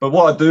 But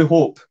what I do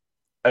hope,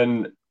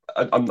 and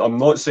I'm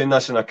not saying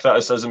this in a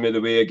criticism of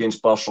the way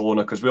against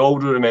Barcelona, because we all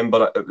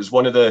remember it was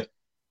one of the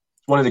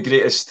one of the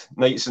greatest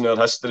nights in our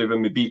history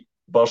when we beat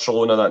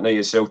Barcelona that night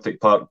at Celtic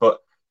Park. But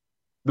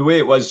the way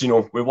it was,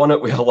 we won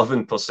it with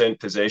 11%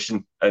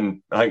 possession,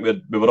 and I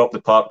think we were up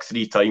the park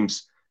 3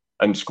 times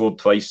and scored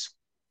twice.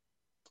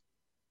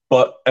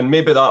 And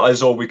maybe that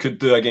is all we could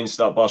do against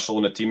that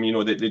Barcelona team.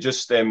 They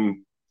just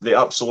they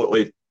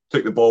absolutely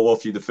took the ball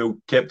off you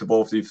kept the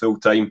ball for you full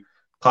time,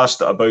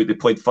 passed it about. They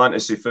played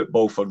fantasy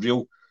football for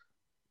real.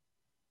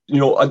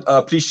 I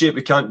appreciate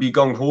we can't be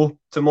gung ho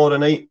tomorrow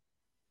night,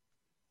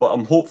 but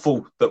I'm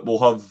hopeful that we'll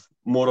have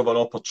more of an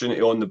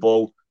opportunity on the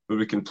ball where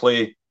we can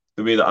play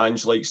the way that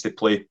Ange likes to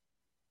play.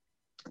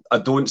 I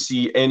don't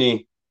see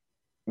any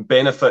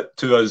benefit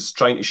to us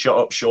trying to shut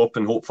up shop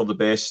and hope for the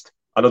best.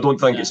 And I don't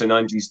think it's in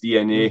Ange's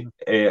DNA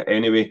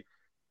anyway.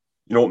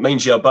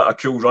 Mind you, a bit of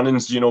cool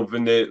runnings.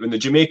 When the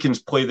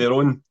Jamaicans play their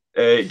own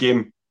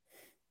game,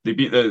 they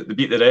beat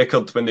the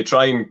record. When they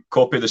try and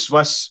copy the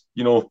Swiss,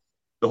 the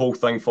whole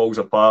thing falls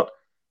apart.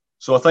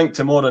 So I think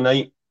tomorrow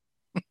night,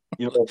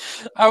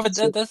 that's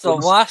the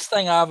last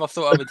thing I ever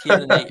thought I would hear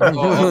tonight.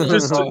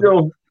 Just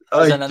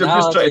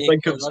try to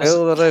think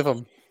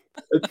of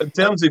in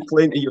terms of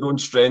playing to your own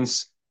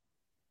strengths.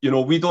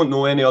 We don't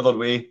know any other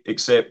way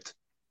except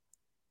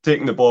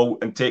taking the ball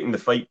and taking the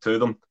fight to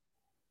them.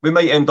 We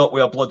might end up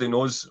with a bloody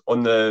nose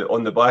on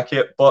the back of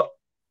it, but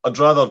I'd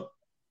rather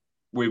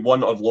we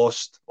won or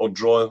lost or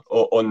draw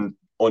on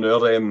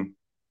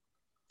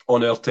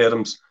our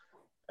terms.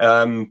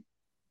 But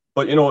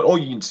all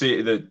you can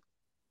say to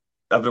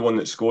everyone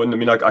that's going, I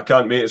mean, I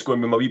can't wait. It's going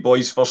to be my wee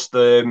boy's first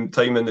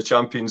time in the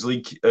Champions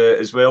League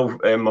as well.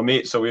 My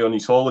mate's away on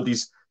his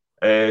holidays,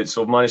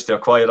 so I've managed to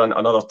acquire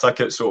another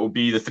ticket. So it'll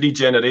be the 3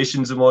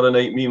 generations tomorrow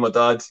night, me, my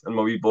dad, and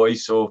my wee boy.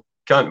 So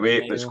can't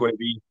wait. It's going to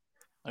be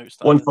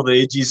one for the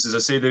ages. As I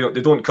say,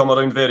 they don't come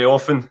around very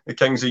often, the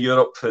Kings of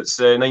Europe. It's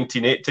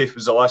 1980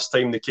 was the last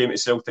time they came to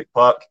Celtic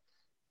Park.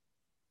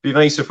 Be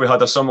nice if we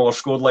had a similar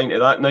scoreline to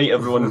that night.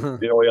 Everyone,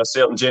 a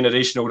certain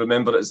generation will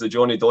remember it as the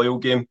Johnny Doyle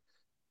game.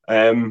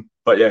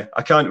 But yeah,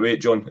 I can't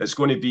wait, John. It's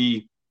going to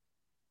be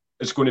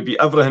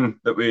everything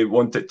that we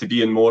want it to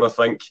be and more, I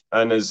think.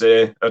 And as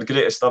our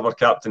greatest ever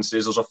captain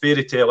says, there's a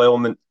fairy tale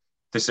element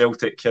to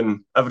Celtic,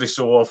 and every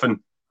so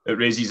often it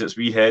raises its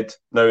wee head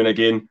now and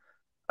again.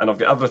 And I've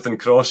got everything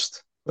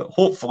crossed that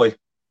hopefully,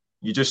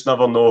 you just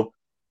never know,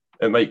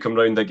 it might come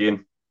round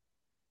again.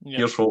 Yeah.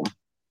 Here's hoping.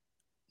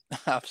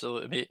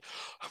 Absolutely, mate.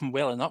 I'm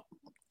welling up.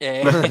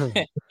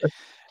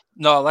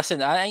 No,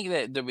 listen, I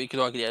think that we could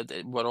all agree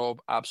that we're all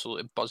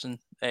absolutely buzzing.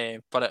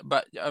 But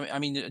I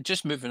mean,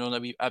 just moving on a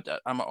wee,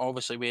 I'm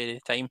obviously way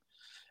of the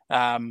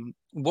time.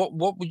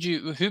 What would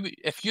you,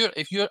 if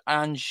you're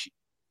Ange,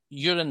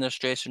 you're in this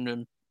dressing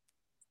room,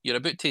 you're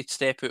about to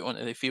step out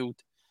onto the field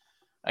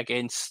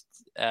against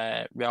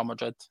Real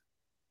Madrid.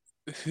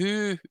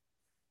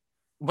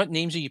 What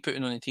names are you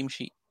putting on the team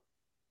sheet?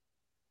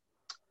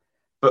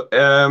 But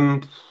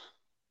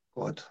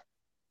God,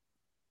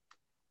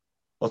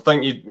 I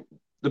think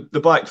the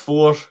back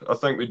 4. I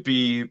think would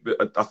be.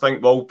 I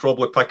think we'll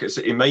probably pick it.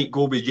 He might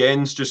go with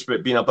Jens, just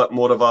with being a bit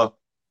more of a.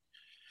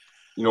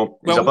 He's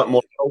a bit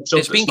more.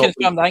 It's been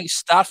confirmed. I think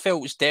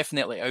Starfelt's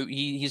definitely out.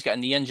 He's got a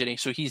knee injury,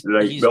 so he's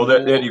right.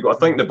 There you go. I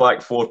think the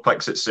back 4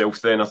 picks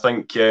itself. Then I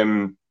think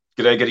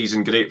Gregory's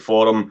in great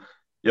form.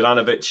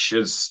 Juranovic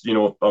is,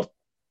 our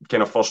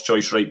kind of first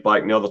choice right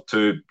back, and the other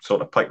 2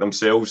 sort of pick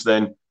themselves.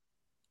 Then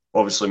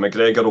obviously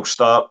McGregor will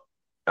start.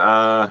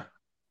 After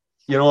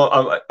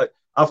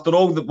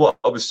all what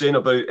I was saying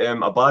about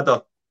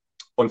Abada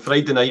on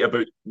Friday night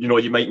about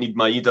you might need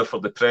Maeda for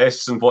the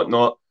press and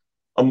whatnot,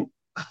 I'm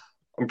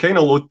kind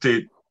of loath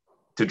to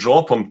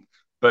drop him,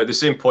 but at the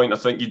same point I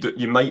think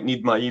you might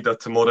need Maeda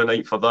tomorrow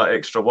night for that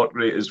extra work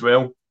rate as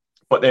well.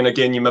 But then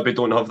again, you maybe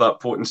don't have that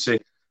potency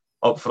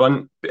up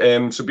front, so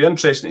it'll be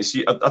interesting to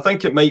see. I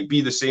think it might be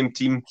the same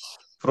team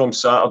from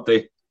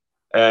Saturday,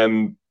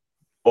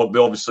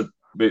 obviously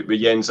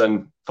with Jens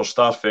in for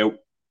Starfelt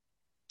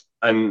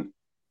and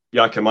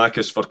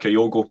Yakimakis for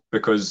Kyogo,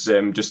 because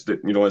just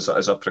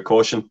as a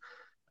precaution.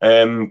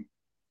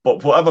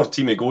 But whatever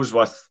team he goes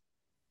with,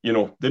 they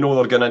know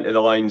they're going into the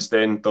Lions.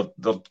 Then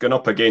they're going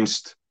up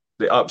against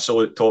the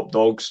absolute top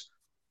dogs.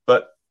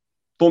 But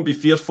don't be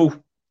fearful.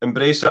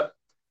 Embrace it.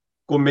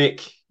 Go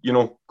make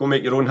your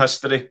own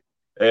history.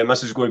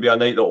 This is going to be a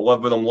night that will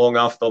live with them long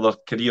after their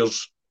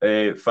careers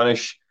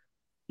finish.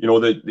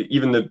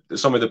 Even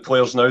some of the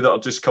players now that are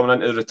just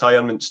coming into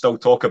retirement still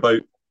talk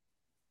about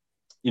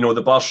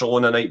the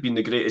Barcelona night being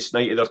the greatest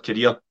night of their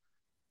career.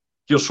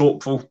 Here's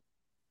hopeful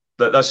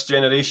that this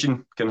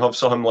generation can have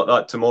something like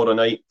that tomorrow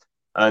night.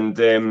 And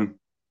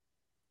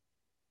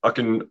I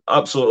can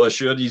absolutely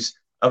assure you,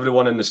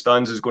 everyone in the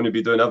stands is going to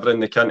be doing everything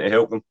they can to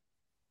help them.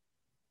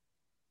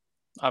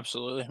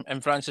 Absolutely.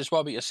 And Francis,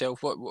 what about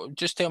yourself?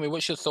 Just tell me,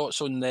 what's your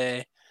thoughts on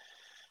the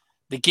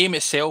game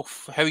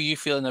itself? How are you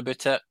feeling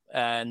about it?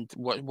 And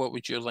what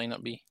would your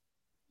lineup be?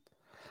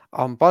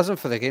 I'm buzzing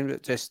for the game.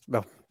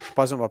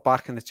 Buzzing. We're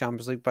back in the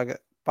Champions League, back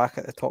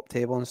at the top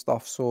table and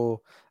stuff.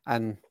 So,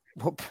 and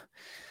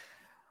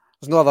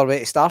there's no other way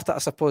to start it, I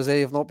suppose.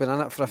 You've not been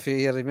in it for a few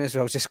years. You may as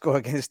well just go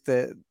against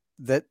the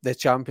the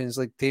Champions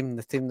League team,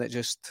 the team that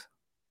just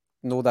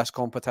know this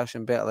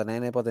competition better than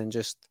anybody and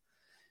just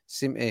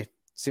seem to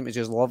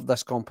just love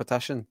this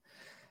competition.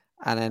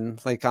 And then,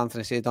 like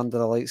Anthony said, under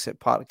the lights at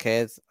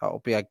Parkhead, it'll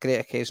be a great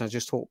occasion. I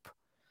just hope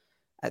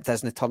it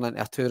doesn't turn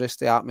into a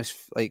touristy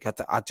atmosphere. Like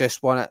I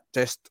just want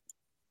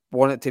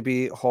it to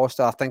be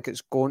hostile. I think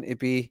it's going to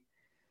be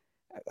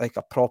like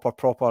a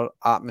proper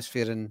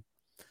atmosphere. And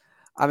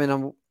I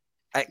mean,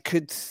 it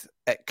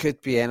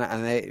could be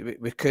anything.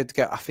 We could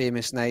get a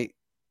famous night.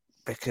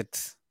 We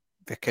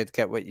could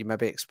get what you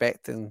maybe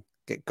expect and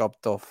get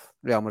gubbed off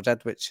Real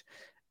Madrid, which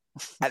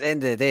at the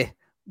end of the day,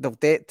 they'll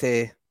date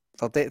to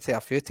a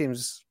few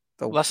teams.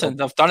 They've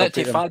done it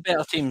to far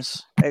better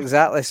teams.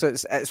 Exactly. So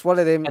it's one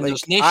of them. And like,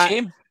 there's no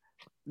shame.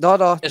 No,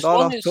 totally,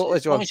 John.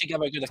 As long as you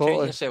give a good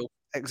account of yourself.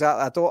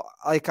 Exactly.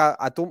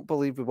 I don't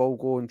believe we will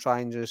go and try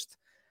and just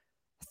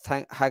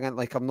hang in.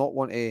 Like, I'm not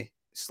wanting to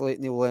slate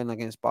Neil Lennon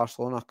against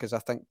Barcelona because I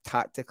think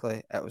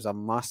tactically it was a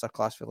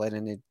masterclass for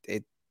Lennon.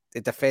 He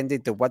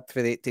defended the width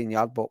for the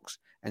 18-yard box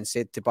and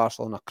said to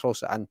Barcelona,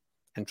 cross it in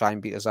and try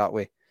and beat us that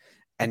way.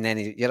 And then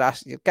you're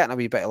getting a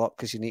wee bit of luck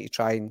because you need to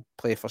try and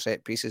play for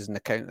set pieces and the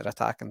counter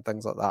attack and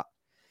things like that.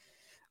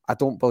 I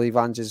don't believe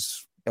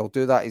Ange's he'll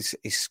do that.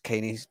 He's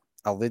kind of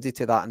alluded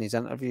to that in his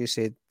interview. He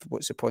said,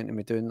 "What's the point of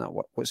me doing that?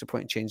 What's the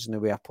point of changing the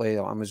way I play?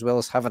 I'm as well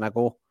as having a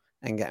go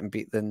and getting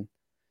beat than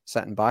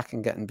sitting back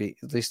and getting beat.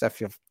 At least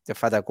if you've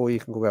had a go, you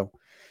can go, well,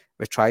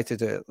 we try to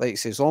do it. Like I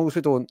say, as long as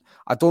we don't,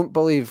 I don't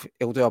believe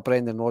he'll do a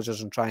Brendan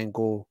Rodgers and try and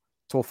go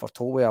toe for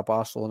toe with a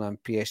Barcelona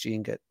and PSG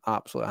and get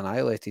absolutely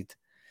annihilated.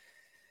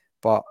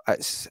 But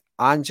it's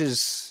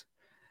Ange's,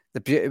 the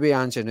beauty with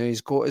Ange now,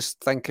 he's got us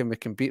thinking we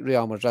can beat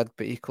Real Madrid,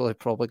 but equally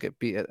probably get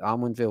beat at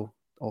Almondvale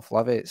off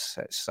Levy.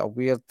 It's a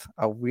weird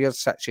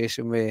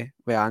situation with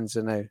Ange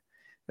now.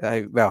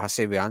 Well, I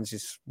say with Ange,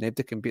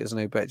 nobody can beat us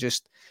now, but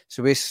just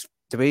so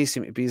the way you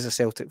seem to be as a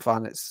Celtic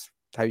fan, it's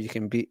how you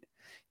can beat.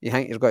 You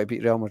think you've got to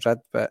beat Real Madrid,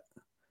 but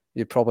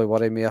you'd probably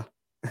worry more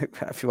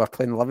if you were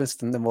playing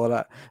Livingston than more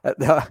at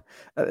the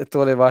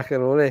Tony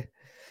Macaroni.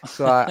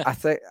 So I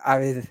think, I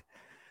mean,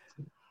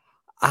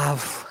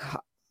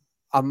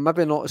 I'm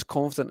maybe not as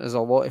confident as a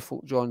lot of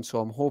folk, John.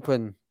 So I'm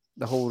hoping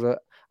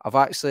I've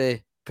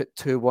actually put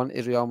 2-1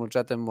 to Real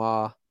Madrid in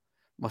my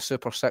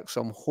Super Six.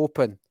 So I'm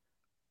hoping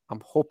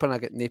I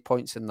get no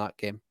points in that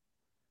game,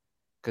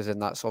 because then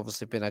that's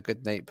obviously been a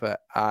good night.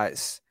 But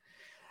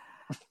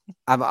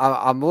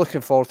I'm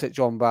looking forward to it,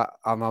 John. But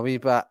I'm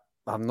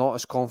not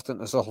as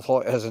confident as a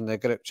lot is in the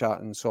group chat,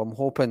 and so I'm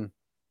hoping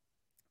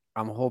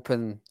I'm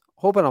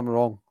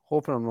wrong.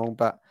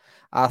 But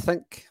I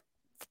think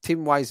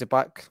team wise, the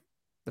back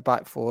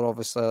four,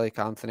 obviously, like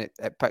Anthony,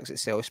 it picks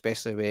itself,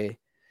 especially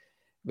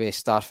with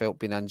Starfelt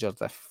being injured.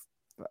 If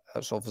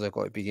it's obviously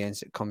got to be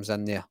Jens that comes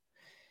in there.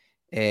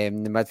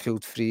 The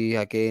midfield three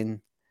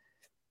again.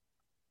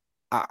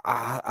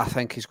 I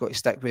think he's got to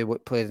stick with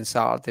what played on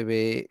Saturday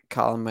with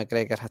Callum,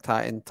 McGregor,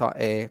 Hatate and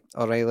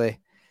O'Reilly.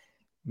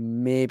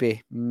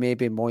 Maybe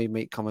Moy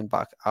might coming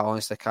back. I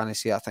honestly can't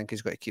see it. I think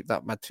he's got to keep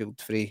that midfield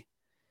free.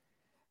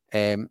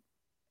 I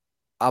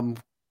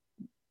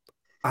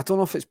don't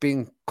know if it's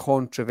being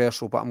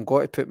controversial, but I'm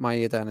going to put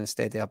Maeda in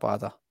instead of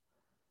Abada.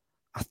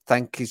 I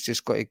think he's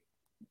just got to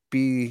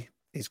be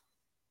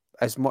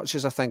as much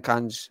as I think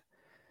Ange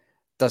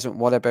doesn't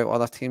worry about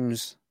other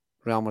teams.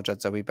 Real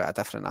Madrid's a wee bit of a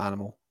different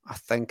animal. I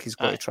think he's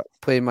got to try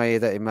play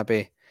Maeda to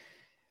maybe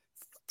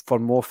for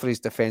more for his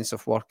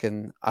defensive work,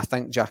 and I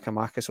think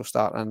Giakoumakis will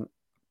start. And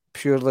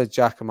purely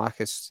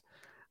Giakoumakis,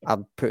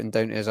 I'm putting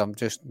down to as I'm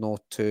just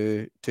not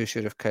too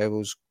sure if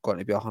Cowell's going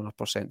to be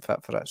 100%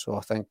 fit for it. So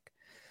I think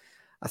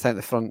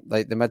the front,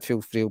 like the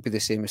midfield three, will be the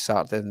same as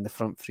Saturday, and the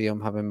front three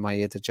I'm having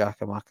Maeda,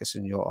 Giakoumakis,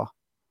 and Jota.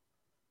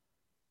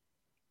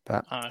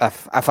 But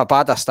if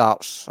Abada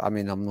starts, I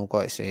mean, I'm not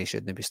going to say he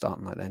shouldn't be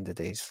starting at the end of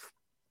the day. He's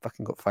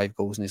fucking got 5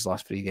 goals in his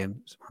last 3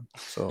 games, man.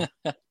 So.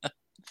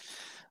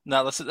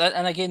 No, listen,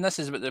 and again, this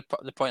is about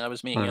the point I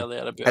was making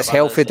earlier about. It's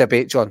healthy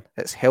debate, John.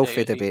 It's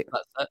healthy debate.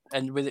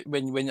 And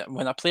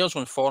when a player's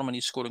on form and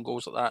he's scoring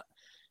goals like that,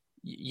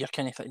 you're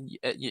kind of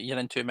you're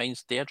in two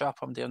minds. Dare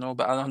drop him, dare no.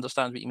 But I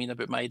understand what you mean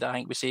about Maeda. I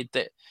think we said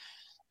that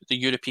the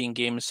European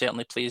game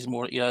certainly plays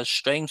more to his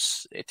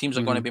strengths. Teams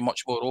are going to be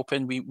much more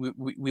open. We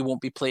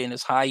won't be playing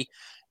as high,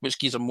 which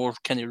gives him more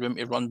kind of room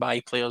to run by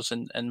players,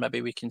 and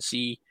maybe we can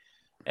see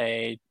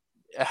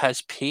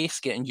his pace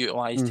getting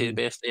utilised to the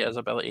best of his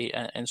ability,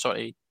 and sort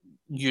of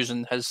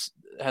using his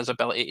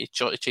ability to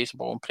sort of chase the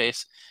ball and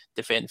press,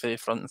 defend for the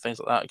front and things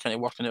like that, kind of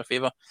work in their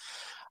favour.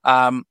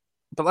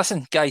 But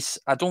listen, guys,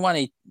 I don't want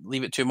to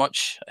leave it too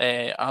much.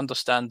 I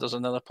understand there's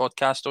another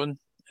podcast on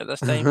at this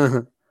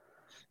time.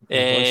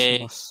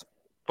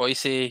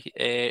 Boise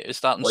is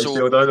starting.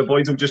 So the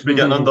boys will just be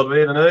getting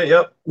underway and out.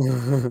 Yep.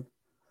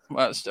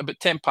 Well, it's about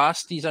 10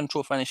 past these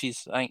intro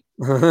finishes, I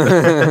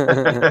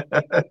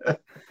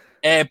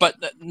think. But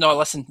no,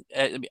 listen,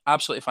 it'll be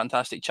absolutely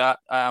fantastic chat.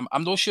 I'm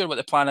not sure what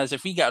the plan is.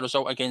 If we get a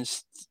result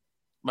against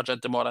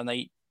Madrid tomorrow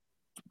night,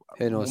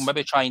 who knows? We'll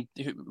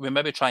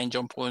maybe try and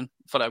jump on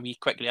for a wee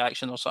quick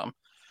reaction or something.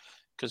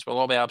 because we'll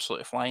all be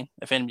absolutely flying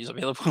if anybody's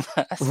available.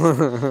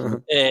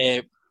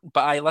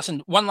 But I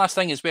listen. One last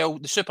thing as well.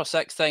 The Super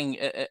 6 thing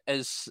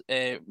is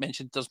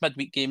mentioned. There's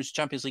midweek games,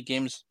 Champions League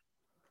games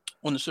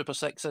on the Super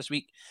 6 this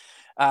week.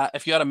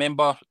 If you're a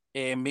member,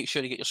 make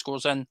sure you get your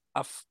scores in.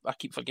 I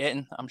keep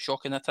forgetting. I'm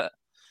shocking at it.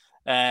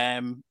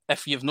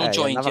 If you've not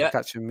joined never yet,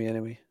 catching me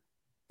anyway.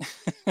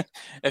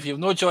 If you've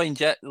not joined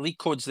yet, the league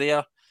code's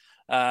there.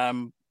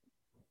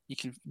 You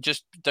can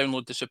just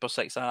download the Super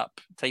 6 app,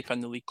 type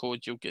in the league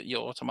code,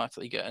 you'll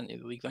automatically get into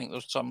the league. I think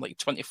there's some like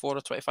 24 or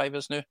 25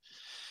 is now.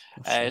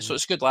 So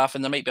it's good laugh,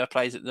 and there might be a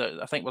prize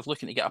I think we're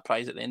looking to get a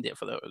prize at the end of it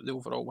for the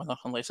overall winner,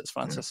 unless it's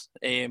Francis.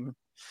 You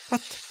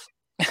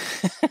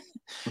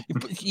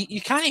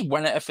can't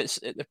win it if it's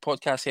at the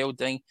podcast held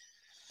thing.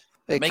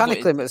 You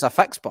can't claim it's a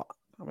fix, but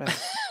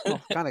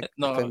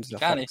no, you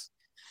can't.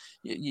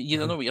 You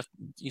don't know what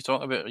you're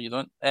talking about, or you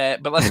don't.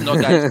 But listen,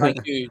 guys,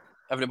 thank you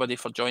everybody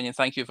for joining.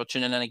 Thank you for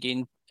tuning in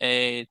again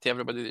to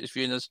everybody that's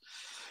viewing us.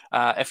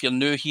 If you're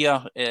new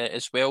here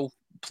as well,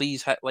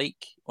 please hit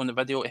like on the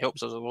video. It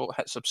helps us a lot.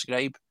 Hit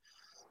subscribe.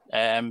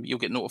 You'll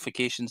get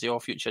notifications of all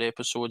future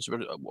episodes.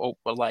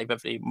 We're live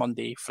every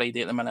Monday,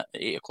 Friday at the minute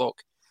at 8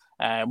 o'clock.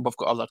 We've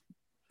got other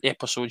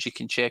episodes you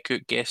can check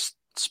out, guest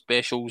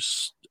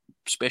specials,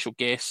 special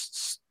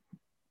guests,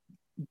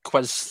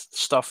 quiz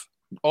stuff,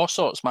 all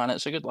sorts, man.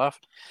 It's a good laugh.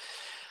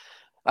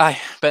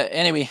 But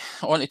anyway,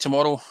 on to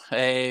tomorrow.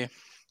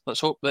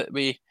 Let's hope that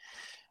we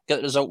get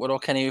the result we're all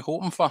kind of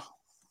hoping for.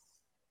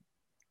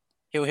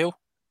 Hail, hail.